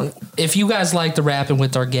Cypher. If you guys like the rapping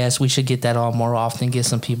with our guests, we should get that on more often. Get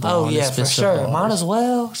some people on. Oh yeah, for sure. Might as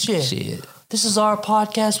well. Shit. This is our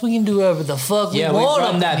podcast. We can do whatever the fuck we want. Yeah, we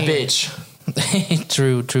run that bitch.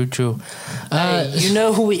 True. Hey, you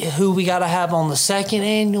know who we gotta have on the second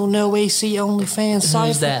annual No AC Only Fans Cypher?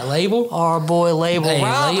 Who's that? Label? Our boy Label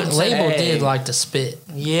Robinson. Label did like to spit.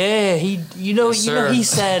 Yeah, he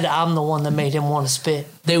said I'm the one that made him want to spit.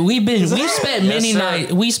 That we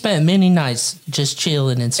spent many nights just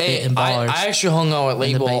chilling and spitting bars. I actually hung out with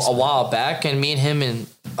Label a while back, and me and him and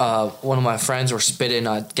one of my friends were spitting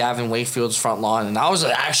Gavin Wakefield's front lawn, and I was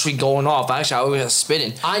actually going off. I was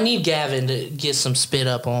spitting. I need Gavin to get some spit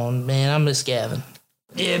up on. Man, I miss Gavin.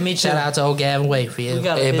 Yeah, me too. Shout out to old Gavin Wakefield.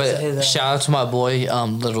 But shout out to my boy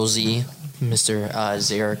Little Z, Mr.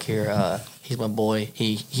 Zarek here. He's my boy.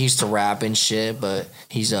 He used to rap and shit, but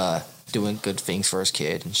he's doing good things for his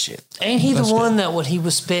kid and shit. Ain't he the one that when he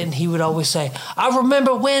was spitting, he would always say, I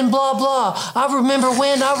remember when, blah, blah. I remember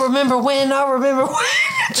when.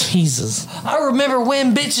 Jesus. I remember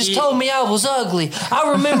when bitches told me I was ugly.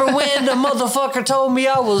 I remember when the motherfucker told me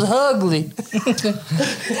I was ugly.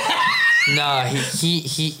 Nah,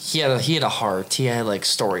 he had a heart. He had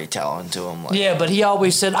storytelling to him. Yeah, but he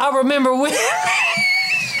always said, I remember when.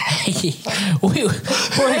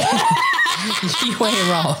 You ain't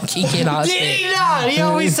wrong. He cannot spit. Did he not? He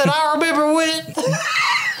always said, I remember when.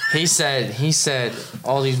 He said,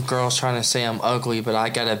 all these girls trying to say I'm ugly, but I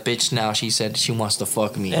got a bitch now. She said she wants to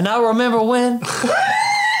fuck me. And I remember when.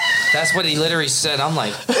 That's what he literally said. I'm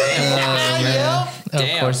like, damn.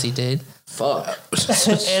 Damn. Of course he did. Fuck.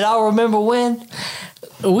 And I remember when.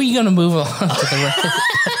 We're going to move on to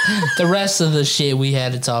the rest of the shit we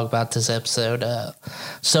had to talk about this episode.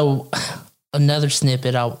 So, another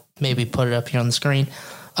snippet, I'll maybe put it up here on the screen.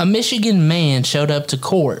 A Michigan man showed up to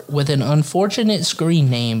court with an unfortunate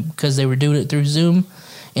screen name because they were doing it through Zoom,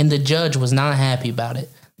 and the judge was not happy about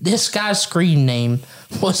it. This guy's screen name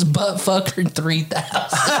was Buttfucker 3000.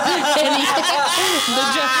 And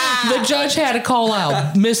the judge had to call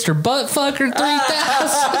out Mr. Buttfucker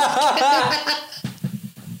 3000.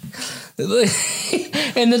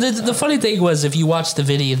 And the funny thing was, if you watch the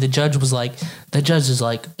video, the judge is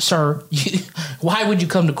like, sir, why would you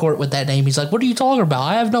come to court with that name? He's like, what are you talking about?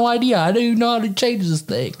 I have no idea. I don't know how to change this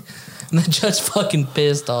thing. And the judge fucking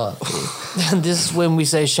pissed off. This is when we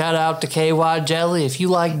say shout out to KY Jelly. If you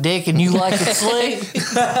like dick and you like it slick.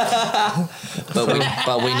 but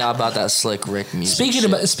we not about that slick Rick music.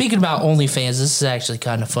 Speaking about OnlyFans, this is actually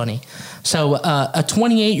kind of funny. So a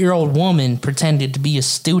 28-year-old woman pretended to be a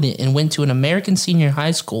student and went to an American senior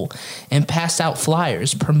high school and passed out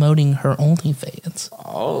flyers promoting her OnlyFans.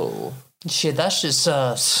 Oh. Shit, that's just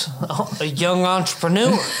a young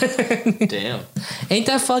entrepreneur. Damn. Ain't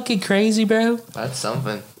that fucking crazy, bro? That's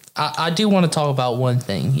something. I do want to talk about one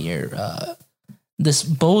thing here. This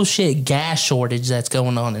bullshit gas shortage that's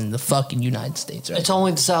going on in the fucking United States right It's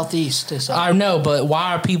only the Southeast. I know, but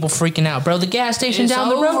why are people freaking out? Bro, the gas station down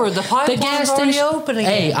the road. The pipeline's already open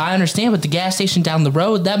again. Hey, I understand, but the gas station down the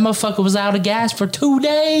road, that motherfucker was out of gas for 2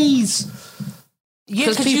 days. Yeah,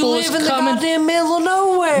 because you live in the goddamn middle of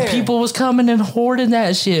nowhere. People was coming and hoarding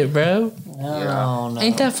that shit, bro. No.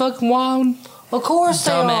 Ain't that fucking wild? Of course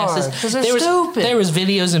they are, Dumbasses. because they're stupid. There was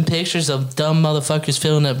videos and pictures of dumb motherfuckers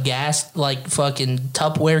filling up gas, like fucking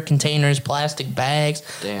Tupperware containers, plastic bags.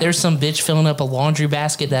 Damn. There's some bitch filling up a laundry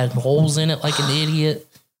basket that had holes in it like an idiot.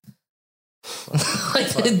 Like,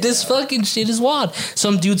 this fucking shit is wild.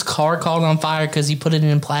 Some dude's car caught on fire because he put it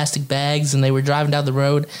in plastic bags and they were driving down the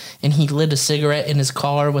road and he lit a cigarette in his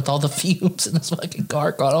car with all the fumes and his fucking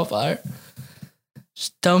car caught on fire.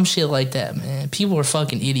 Just dumb shit like that, man. People are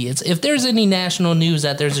fucking idiots. If there's any national news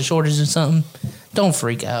that there's a shortage of something, don't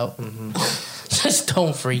freak out. Just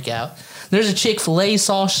don't freak out. There's a Chick-fil-A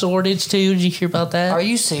sauce shortage too. Did you hear about that? Are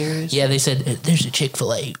you serious? Yeah, they said there's a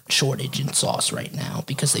Chick-fil-A shortage in sauce right now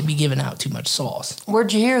because they be giving out too much sauce.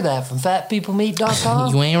 Where'd you hear that? From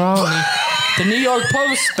fatpeoplemeat.com? You ain't wrong. The New York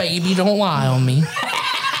Post, baby, don't lie on me.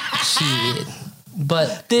 Shit.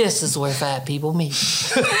 But This is where fat people meet.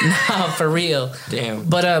 no, for real. Damn.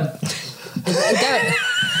 But that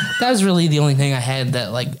was really the only thing I had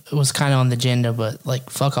that like was kind of on the agenda. But like,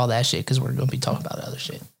 fuck all that shit because we're gonna be talking about other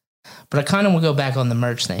shit. But I kind of want to go back on the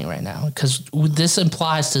merch thing right now because this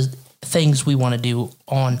implies to things we want to do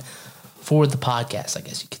for the podcast, I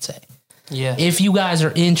guess you could say. Yeah. If you guys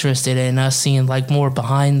are interested in us seeing like more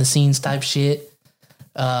behind the scenes type shit,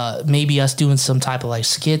 maybe us doing some type of like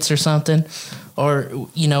skits or something, or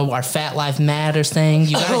you know, our Fat Life Matters thing,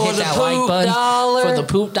 you gotta hit that like button for the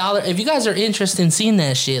poop dollar. If you guys are interested in seeing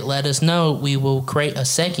that shit, let us know. We will create a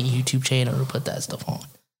second YouTube channel to put that stuff on.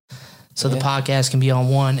 So the podcast can be on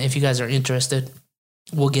one. If you guys are interested,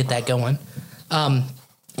 we'll get that going.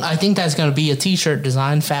 I think that's going to be a T-shirt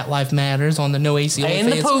design. Fat Life Matters on the No AC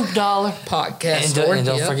And the poop dollar. podcast. And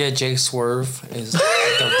don't forget, Jake Swerve is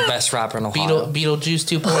the best rapper in Ohio. Beetlejuice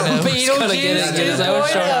 2.0. Beetlejuice 2.0.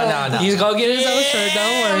 No. He's going to get his own shirt.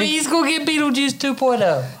 Don't worry. He's going to get Beetlejuice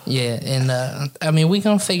 2.0. Yeah, and I mean, we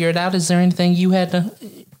going to figure it out. Is there anything you had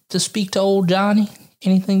to speak to old Johnny?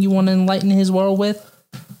 Anything you want to enlighten his world with?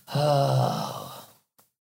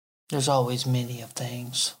 There's always many of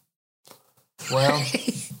things. Well,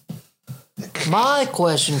 my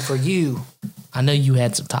question for you. I know you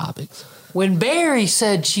had some topics. When Barry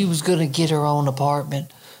said she was going to get her own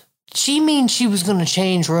apartment, she means she was going to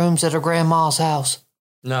change rooms at her grandma's house.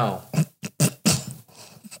 No.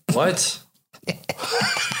 What?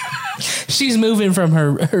 She's moving from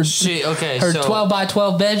her So 12 by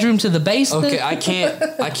 12 bedroom to the basement. Okay, I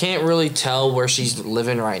can't really tell where she's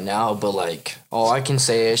living right now, but like all I can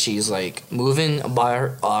say is she's like moving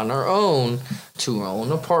on her own to her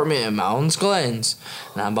own apartment in Mountains Glens,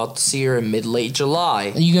 and I'm about to see her in late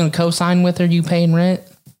July. Are you gonna co-sign with her? You paying rent?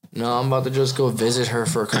 No, I'm about to just go visit her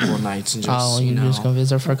for a couple of nights and just you're just gonna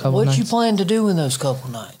visit her for a couple What nights? you plan to do in those couple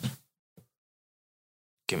nights?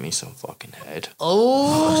 give me some fucking head.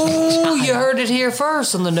 Oh, you heard it here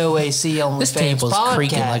first on the No AC Only This Fans table's podcast.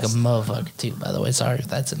 creaking like a motherfucker too. By the way, sorry if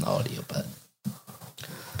that's in the audio, but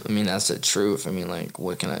I mean, that's the truth. I mean, like,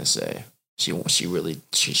 what can I say? She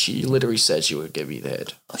literally said she would give me the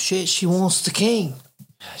head. Oh, shit, she wants the king.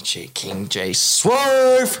 King J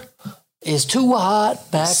Swerve. It's too hot.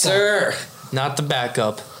 Back up. Sir, not the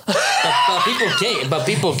backup. but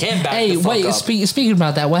people can't back hey, the fuck wait. up. Speaking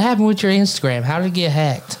about that, what happened with your Instagram? How did it get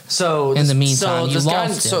hacked? So in the meantime, you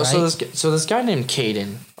lost it, right? So this guy named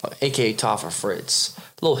Caden, aka Toffer Fritz,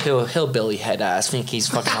 little hillbilly head ass, think he's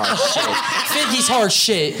fucking hard shit. Think he's hard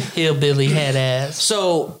shit. Hillbilly head ass.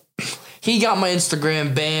 So he got my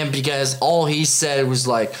Instagram banned because all he said was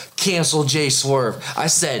like, cancel J Swerve. I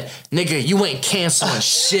said, nigga, you ain't canceling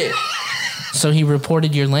shit. So he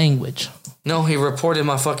reported your language. No, he reported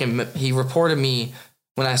me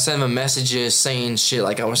when I sent him messages saying shit,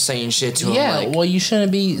 like I was saying shit to him. Yeah, like, well, you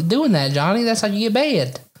shouldn't be doing that, Johnny. That's how you get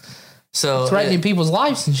banned. so Threatening people's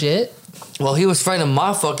lives and shit. Well, he was threatening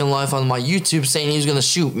my fucking life on my YouTube, saying he was gonna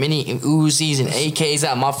shoot mini Uzis and AKs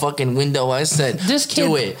out my fucking window. I said,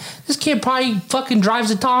 do it. This kid probably fucking drives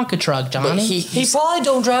a Tonka truck, But Johnny. He probably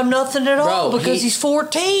don't drive nothing at all Bro, because he's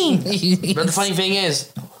 14. But the funny thing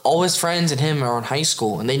is, all his friends and him are in high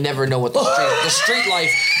school, and they never know what the street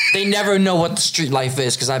life. They never know what the street life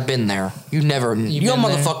is because I've been there. You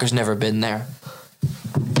motherfuckers never been there.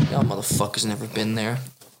 Y'all motherfuckers never been there.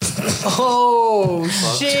 Oh,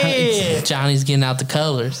 shit. Johnny's getting out the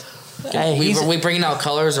colors. Hey, we bringing out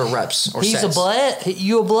colors or reps or he's sets? a blood.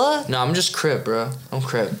 You a blood? No, I'm just Crip, bro. I'm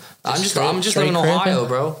Crip. I'm just Straight living in Ohio, crippin'?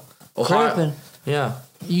 bro. Ohio. Crippin'. Yeah.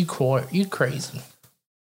 You crazy.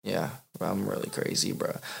 Yeah, I'm really crazy,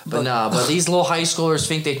 bro. But these little high schoolers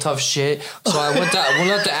think they tough shit. So I went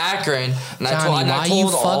up to Akron, and Johnny, I why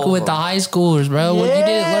told you all fucking of with the them. high schoolers, bro? What you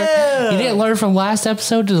didn't learn? You didn't learn from last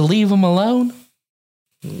episode to leave them alone.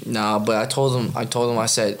 No, but I told him, I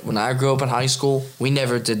said, when I grew up in high school, we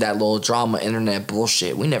never did that little drama internet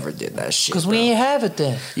bullshit. We never did that shit. Because we ain't have it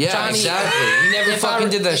then. Yeah, Johnny, exactly. We never fucking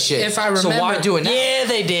did that shit. If I remember, so why do it now? Yeah,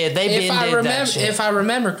 they did. They did that shit. If I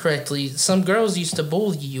remember correctly, some girls used to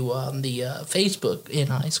bully you on the Facebook in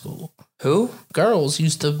high school. Who? Girls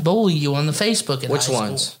used to bully you on the Facebook in Which high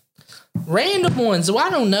ones? school. Random ones. Well,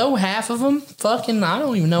 I don't know half of them. Fucking, I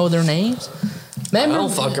don't even know their names. Remember, I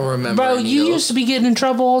don't fucking remember. Bro, any you of those. used to be getting in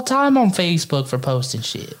trouble all the time on Facebook for posting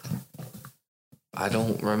shit. I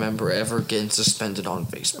don't remember ever getting suspended on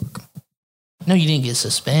Facebook. No, you didn't get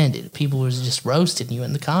suspended. People was just roasting you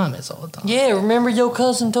in the comments all the time. Yeah, remember your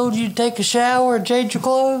cousin told you to take a shower and change your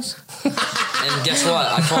clothes? And guess what?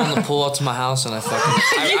 I told him to pull up to my house, and I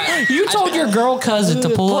fucking You told your girl cousin to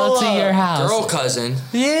pull up to your house. girl cousin.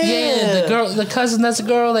 Yeah, the cousin. That's a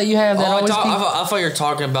girl that you have that Oh, always. I thought you were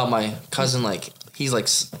talking about my cousin. Like he's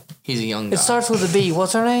a young guy. It starts with a B.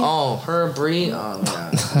 What's her name? Oh, her Bree. Oh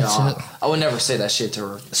yeah. No, I would never say that shit to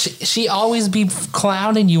her. She always be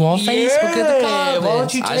clowning you on Facebook in the comments. Why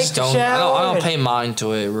don't you I take just the don't. shower? I don't pay mind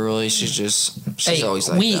to it. Really, she's Hey, always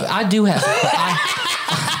like that. I do have.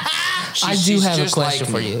 I do She's have a just question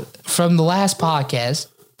like for me. you. From the last podcast,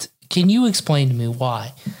 can you explain to me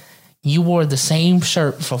why you wore the same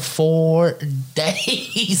shirt for 4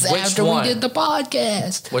 days Which after one? we did the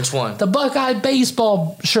podcast? Which one? The Buckeye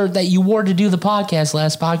baseball shirt that you wore to do the podcast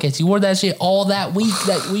last podcast. You wore that shit all that week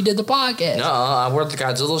that we did the podcast. No, I wore the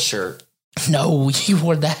Godzilla shirt. No, you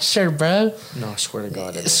wore that shirt, bro. No, I swear to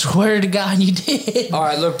God. I did. Swear to God you did. All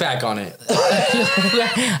right, look back on it.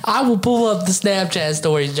 I will pull up the Snapchat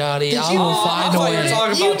stories, Johnny. I will find a I thought you were way.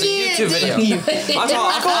 talking about the YouTube video.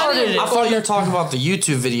 I thought you were talking about the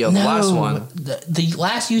YouTube video, the last one. The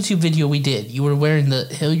last YouTube video we did, you were wearing the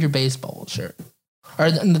Hilliard baseball shirt. Or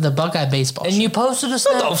the Buckeye baseball And shirt. you posted a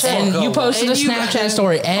Snapchat. And you posted a And you- Snapchat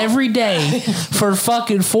story every day for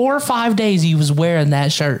fucking 4 or 5 days. He was wearing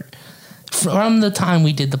that shirt from the time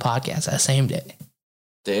we did the podcast that same day.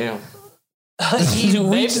 Damn.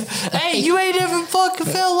 We Hey, you ain't ever fucking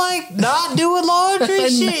felt like not doing laundry?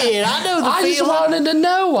 Shit, I know the I just feeling. wanted to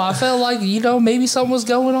know. I felt like, maybe something was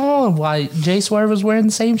going on. Why Jay Swerve was wearing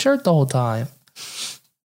the same shirt the whole time.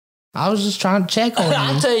 I was just trying to check on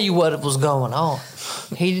I'll you. tell you what was going on.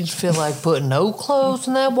 He didn't feel like putting no clothes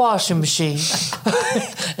in that washing machine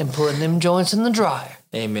and putting them joints in the dryer.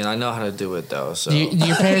 Hey, man, I know how to do it, though. So Do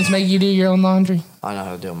your parents make you do your own laundry? I know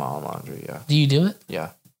how to do my own laundry, yeah. Do you do it? Yeah.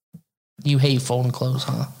 You hate folding clothes,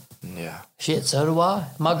 huh? Yeah. Shit, so do I.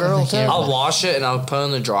 My girl think too. everybody- I'll wash it and I'll put it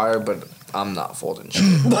in the dryer, but I'm not folding shit.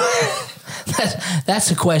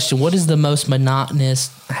 That's a question. What is the most monotonous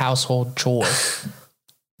household chore?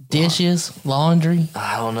 Dishes, laundry,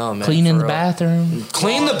 I don't know, man. cleaning for the real. bathroom,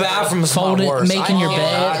 Clean the bathroom is folding, my worst. making your I bed,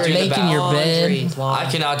 cannot do the making your Laundry, bed, laundry.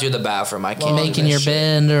 I cannot do the bathroom. I can't making do your that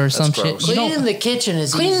shit. bed or some shit. gross. You don't- Cleaning the kitchen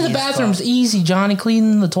is Cleaning easy the as bathroom's fuck. easy, Johnny.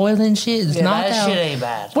 Cleaning the toilet and shit is Yeah, not that that. shit ain't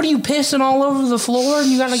bad. What are you pissing all over the floor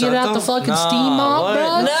and you gotta Shut get out the the- fucking Nah, steam mop, what? bro?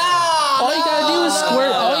 All you gotta do is no.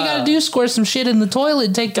 squirt. All you gotta do is squirt some shit in the toilet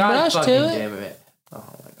and take the God brush fucking to it. damn it.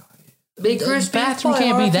 Big Chris, bathroom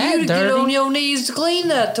can't be that Get dirty. on your knees to clean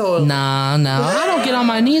that toilet. Nah, I don't get on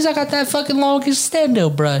my knees. I got that fucking long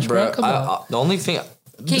extendo brush, bro. Bro, Come on. the only thing...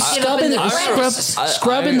 Can't get up in Scrubbing, the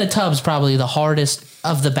scrubbing the tub's probably the hardest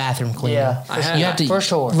of the bathroom cleaning. Yeah, you have to for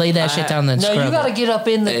sure. lay that shit down and No, scrub you got to it. get up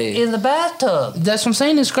in the Hey. in the bathtub. That's what I'm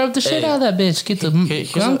saying. Is scrub the shit Hey. out of that bitch. Get the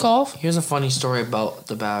gunk off. Here's a funny story about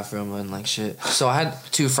the bathroom and like shit. So I had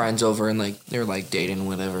 2 friends over and like they were like dating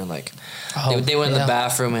whatever and like they went in yeah. the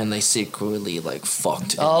bathroom and they secretly like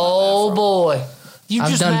fucked. in the Oh bathroom. boy, you I've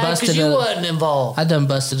just done mad busted because you a- wasn't involved. I done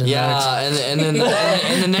busted a nut. Yeah, and then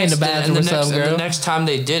and the next bathroom with some girl. the next time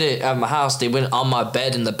they did it at my house, they went on my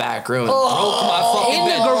bed in the back room and broke my fucking In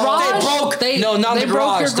the bed. garage? They broke. They- no, not they the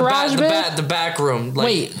broke garage. your garage bed? The back room. Like,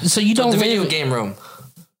 Wait, so you don't the video live? game room.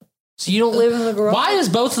 So you don't live in the garage? Why is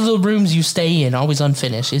both of the rooms you stay in always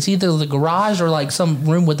unfinished? It's either the garage or like some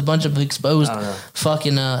room with a bunch of exposed I don't know.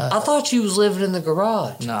 fucking. I thought you was living in the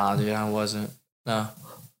garage. Nah, dude, I wasn't. No,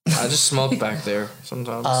 I just smoked back there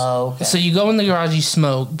sometimes. Oh, okay. So you go in the garage, you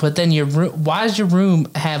smoke, but then your room. Why does your room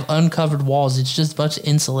have uncovered walls? It's just a bunch of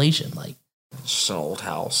insulation. Like It's just an old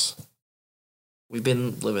house. We've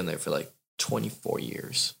been living there for like 24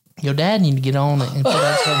 years. your dad need to get on it and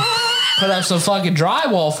put up some fucking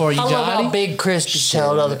drywall for you, I love Johnny. how Big Chris be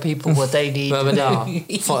telling other people what they need But to no,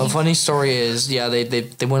 do. funny story is, yeah,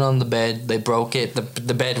 they went on the bed, they broke it.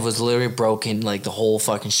 The bed was literally broken. Like the whole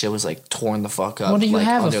fucking shit was like torn the fuck up. What do you like,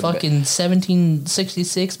 have? A under the bed. fucking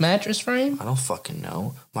 1766 mattress frame? I don't fucking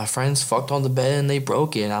know. My friends fucked on the bed and they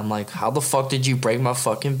broke it. And I'm like, how the fuck did you break my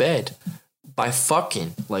fucking bed? by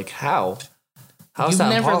fucking. Like, how? How's You've that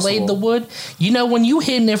never impossible? laid the wood? You know, when you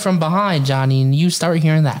hitting it from behind, Johnny, and you start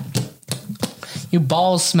hearing that, your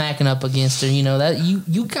balls smacking up against her, you know, that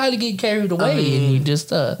you gotta get carried away and you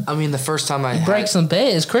just I mean, the first time I break some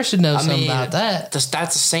beds. Christian knows something mean, about that. That's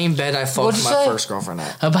the same bed I fucked What'd my you say? first girlfriend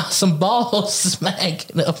at. About some balls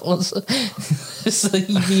smacking up on some, so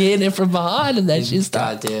you be hitting it from behind and that shit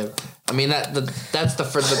stop. Goddamn. I mean that's the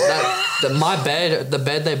first my bed, the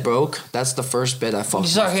bed they broke. That's the first bed I fucked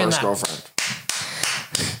with start my hearing first that. girlfriend.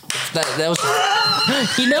 That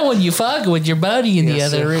was You know when you fuck with your buddy in the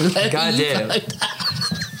Yes, other sir. room. Goddamn. You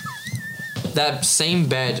fuck- that same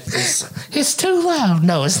bed is It's too loud.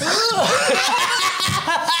 No, it's not.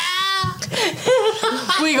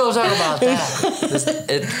 We gonna talk about that.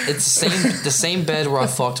 it's the same bed where I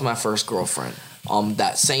fucked my first girlfriend.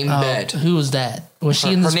 That same bed. Who was that? Was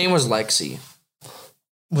she in Her the? name was Lexi.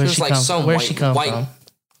 Where'd She was she like come? some Where'd she come white from?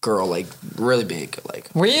 girl, like really big, like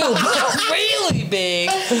Really big.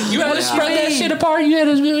 You had to spread that shit apart. You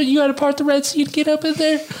had to part the Red Sea to get up in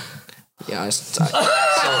there. yeah. Listen.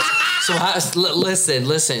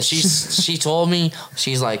 She told me,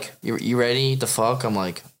 she's like, you ready to fuck? I'm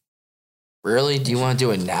like, really? Do you want to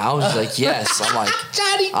do it now? She's like, yes. I'm like,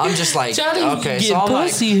 Johnny, I'm just like, Johnny, okay. get So I'm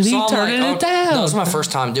like, pussy and he I'm turning it down. That was my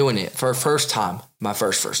first time doing it. For first time, my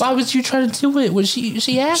first. why would you try to do it? Was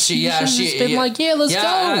she asked? She you? yeah, should've she just been yeah, like, yeah, let's go.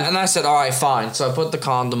 And I said, all right, fine. So I put the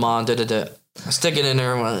condom on. I stick it in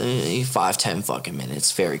there. 5-10 fucking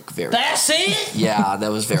minutes. Very, very. That's it. Yeah,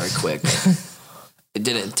 that was very quick. It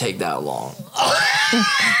didn't take that long.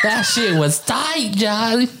 That shit was tight,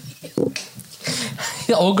 Johnny.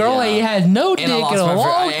 Old girl Yeah. ain't had no dick And in a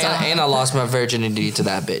long and, time. and I lost my virginity to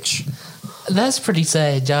that bitch. That's pretty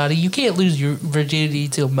sad, Johnny. You can't lose your virginity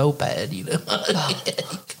to a moped, you know.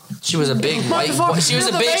 She was a big white. She was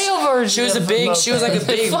a big. She was a big. She was like a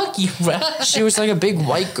big. Fuck you, bro. She was like a big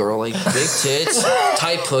white girl, like big tits,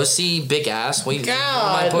 tight pussy, big ass. Wait, my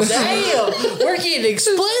God pussy. damn, we're getting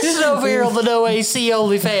explicit over here on the No AC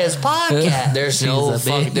OnlyFans podcast. There's no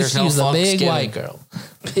fuck. There's no she's a fuck big skimming. white girl.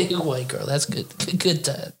 Big white girl. That's good. Good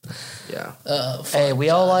time. Yeah. Hey, we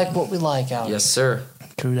all like what we like out here. Yes, sir.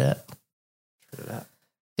 True that.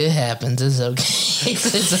 It happens. It's okay.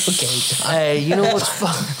 It's okay, John. Hey, you know what's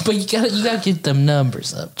fun? But you gotta get them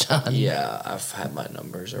numbers up, John. Yeah, I've had my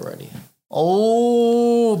numbers already.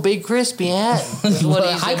 Oh, Big Crispy hat. That's what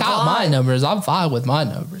Well, he's I got my implying. numbers. I'm fine with my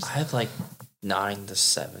numbers. I have like 9 to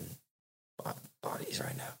 7 bodies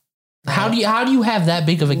right now. How do you have that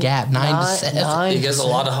big of a gap? 9 to 7. Because a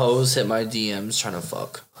lot of hoes hit my DMs trying to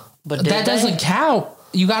fuck. But That doesn't count.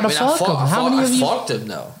 You gotta fuck them. How many of you? I fucked them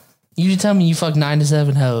though. You tell me you fuck 9 to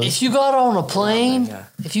 7 hoes. If you got on a plane, Yeah.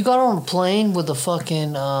 if you got on a plane with a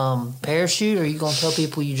fucking parachute, are you gonna tell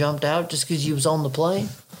people you jumped out just because you was on the plane?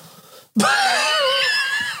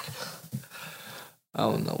 I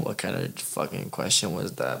don't know what kind of fucking question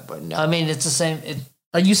was that, but no. I mean, it's the same.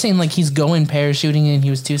 Are you saying like he's going parachuting and he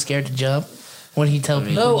was too scared to jump? What did he tell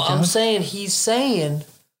people? No, to I'm jump? saying he's saying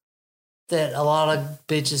that a lot of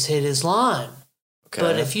bitches hit his line. Okay.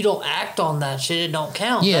 But if you don't act on that shit, it don't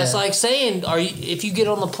count. Yeah. That's like saying, if you get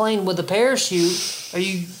on the plane with a parachute, are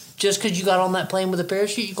you just because you got on that plane with a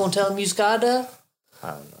parachute, you gonna tell them you skydive?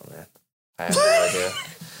 I don't know, man. I have no idea.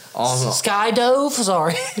 Skydove?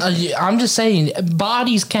 Sorry. Yeah, I'm just saying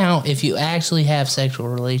bodies count if you actually have sexual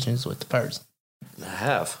relations with the person. I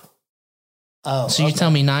have. Oh, So you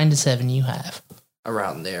tell me 9 to 7 you have.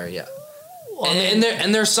 Around there, yeah.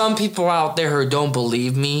 And there's some people out there who don't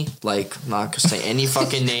believe me. Like, not gonna say any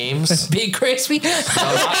fucking names. Big crispy. No,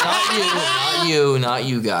 not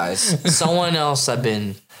you guys. Someone else I've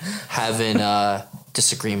been having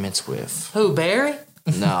disagreements with. who, Barry?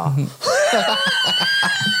 No.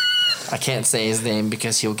 I can't say his name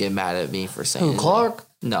because he'll get mad at me for saying Who, his Clark?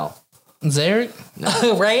 name. No. Zarek?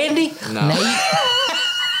 Randy? No. Nate?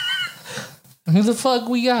 Who the fuck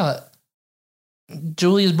we got?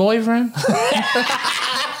 Julia's boyfriend?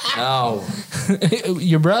 No.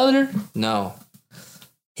 Your brother? No.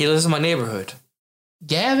 He lives in my neighborhood.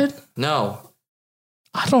 Gavin? No.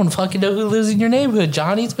 I don't fucking know who lives in your neighborhood,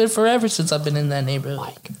 Johnny. It's been forever since I've been in that neighborhood.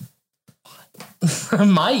 Mike.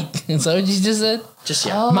 Is that what you just said? Just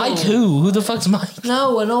yeah. Oh. Mike who? Who the fuck's Mike?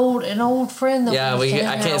 No, an old friend. That Yeah, was I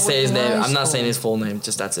hanging can't out say with his in name. high I'm not school. saying his full name.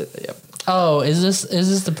 Just that's it. Yep. Oh, is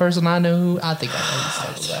this the person I know who? I think I know who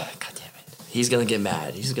you're talking about. God damn it. He's gonna get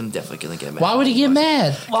mad. He's definitely gonna get mad. Why would he get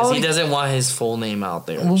mad? Because he doesn't want his full name out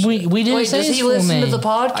there. Well, we didn't Wait, say does his he full listen name. to the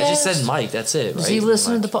podcast? I just said Mike. That's it. Does right? he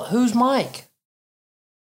listen Mike. to the Who's Mike?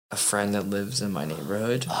 a friend that lives in my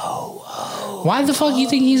neighborhood. Why the fuck you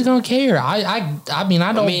think he's gonna care? I mean,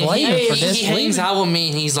 I don't blame him for this. He hangs out with me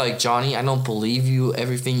and he's like, Johnny, I don't believe you.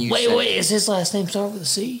 Everything you say. Wait, is his last name start with a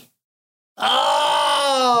C?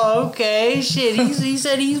 Oh, okay. Shit, he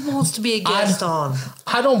said he wants to be a guest on.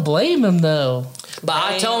 I don't blame him though. But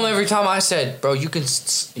I tell him every time, I said, bro, you can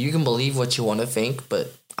believe what you want to think,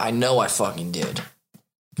 but I know I fucking did.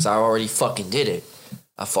 Because I already fucking did it.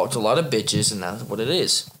 I fucked a lot of bitches, and that's what it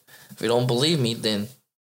is. If you don't believe me, then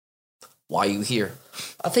why you here?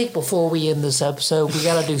 I think before we end this episode, we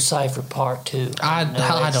gotta do Cypher Part 2.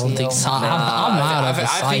 I don't think so. I'm out of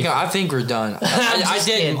I think we're done. I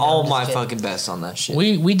did all my fucking best on that shit.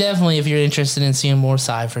 We definitely, if you're interested in seeing more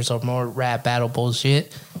ciphers or more rap battle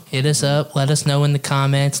bullshit, hit us up. Let us know in the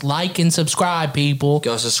comments. Like and subscribe, people.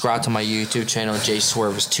 Go subscribe to my YouTube channel. J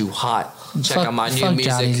Swerve is too hot. Check out my new music.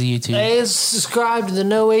 Johnny's YouTube. And subscribe to the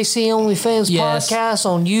No AC OnlyFans podcast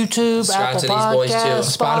on YouTube, subscribe Apple to these boys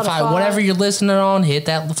Podcasts, too. Spotify, whatever you're listening on, hit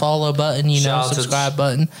that follow button, subscribe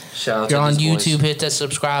button. If you're on YouTube, hit that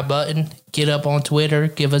subscribe button. Get up on Twitter,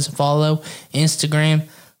 give us a follow. Instagram,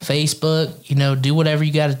 Facebook, do whatever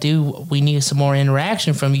you got to do. We need some more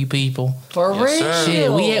interaction from you people. For real. Shit,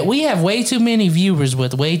 we have way too many viewers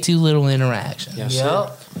with way too little interaction. Yes, sir.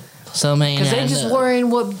 So, man. Because they just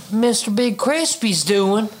worrying what Mr. Big Crispy's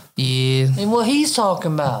doing. Yeah. And what he's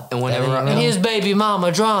talking about. And whenever and his baby mama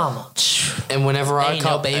drama. And whenever I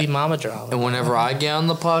no baby mama drama. And whenever I get on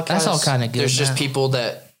the podcast, that's all kind of good. There's just people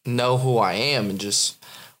that know who I am and just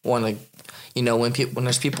want to, when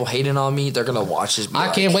there's people hating on me, they're gonna watch this.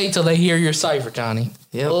 I can't wait till they hear your cipher, Johnny.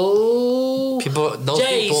 Yep. Oh,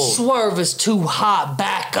 Jay Swerve is too hot.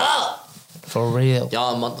 Back up. For real.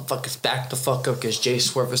 Y'all motherfuckers back the fuck up because Jay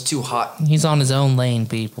Swerve is too hot. He's on his own lane,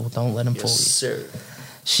 people. Don't let him fool you. Yes, sir.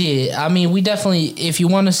 Shit, I mean, we definitely, if you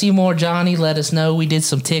want to see more Johnny, let us know. We did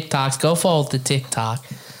some TikToks. Go follow the TikTok.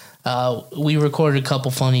 We recorded a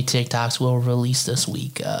couple funny TikToks we'll release this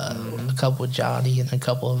week. A couple with Johnny and a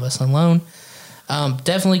couple of us alone.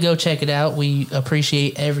 Definitely go check it out. We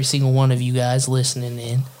appreciate every single one of you guys listening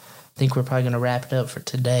in. I think we're probably going to wrap it up for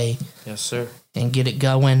today. Yes, sir. And get it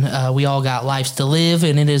going. We all got lives to live,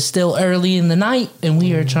 and it is still early in the night, and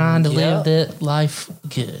we are trying to live that life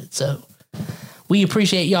good. So we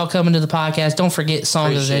appreciate y'all coming to the podcast. Don't forget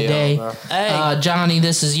Song of the Day. Hey. Johnny,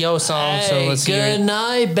 this is your song, so let's hear it. Good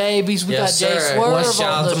night, babies. We got Jay Swerve Let's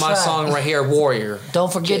shout out to my song right here, Warrior.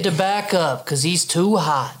 Don't forget to back up, because he's too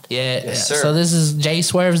hot. Yeah. Yes, sir. So this is Jay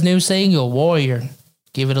Swerve's new single, Warrior.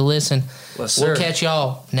 Give it a listen. Yes, we'll catch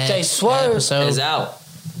y'all next Jay Swerve episode. Is out.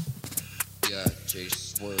 Yeah, Jay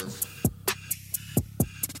Swerve.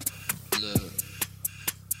 Look.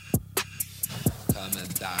 Coming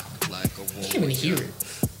back like a warrior. I can't even hear it.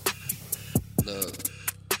 Look.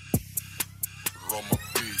 Roll my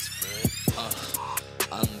beats, man.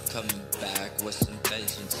 I'm coming back with some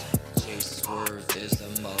vengeance. Jay Swerve is a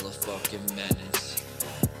motherfucking menace.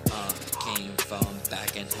 Came from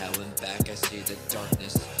back in hell and back, I see the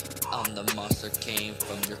darkness. I'm the monster, came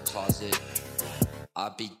from your closet. I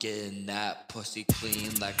be getting that pussy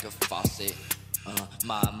clean like a faucet.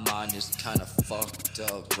 My mind is kinda fucked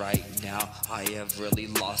up right now. I have really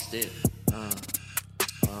lost it.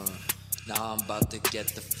 Now I'm about to get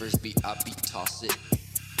the frisbee, I be toss it.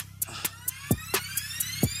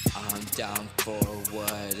 I'm down for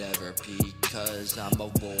whatever because I'm a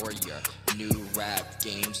warrior. New rap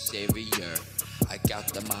game savior. I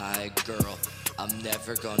got my girl, I'm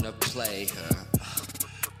never gonna play her.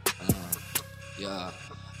 Yeah,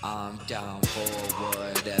 I'm down for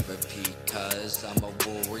whatever because I'm a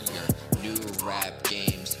warrior. New rap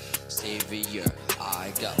games savior.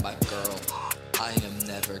 I got my girl, I am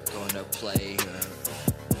never gonna play her.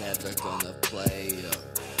 Never gonna play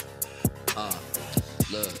her.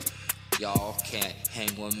 Look, y'all can't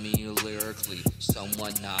hang with me lyrically.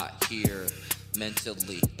 Someone not here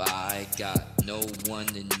mentally, but I got no one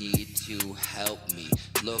to need to help me.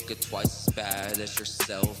 Look at twice as bad as your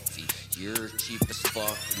selfie. You're cheap as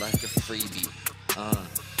fuck like a freebie.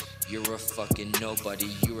 You're a fucking nobody,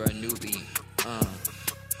 you're a newbie.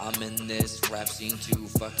 I'm in this rap scene to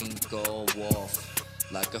fucking go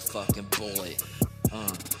off like a fucking bullet.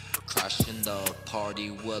 Crashing the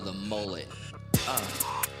party with a mullet.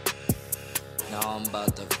 Now I'm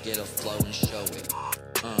about to get a flow and show it.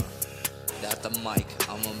 At the mic,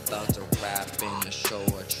 I'm about to rap and show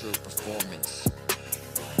a true performance.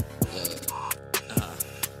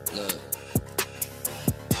 Look.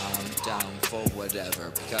 I'm down for whatever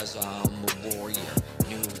because I'm a warrior.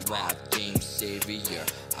 New rap game savior.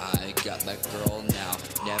 I got my girl now,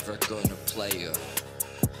 never gonna play her.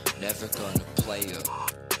 Never gonna play her.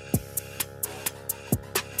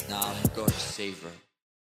 Now I'm gonna save her.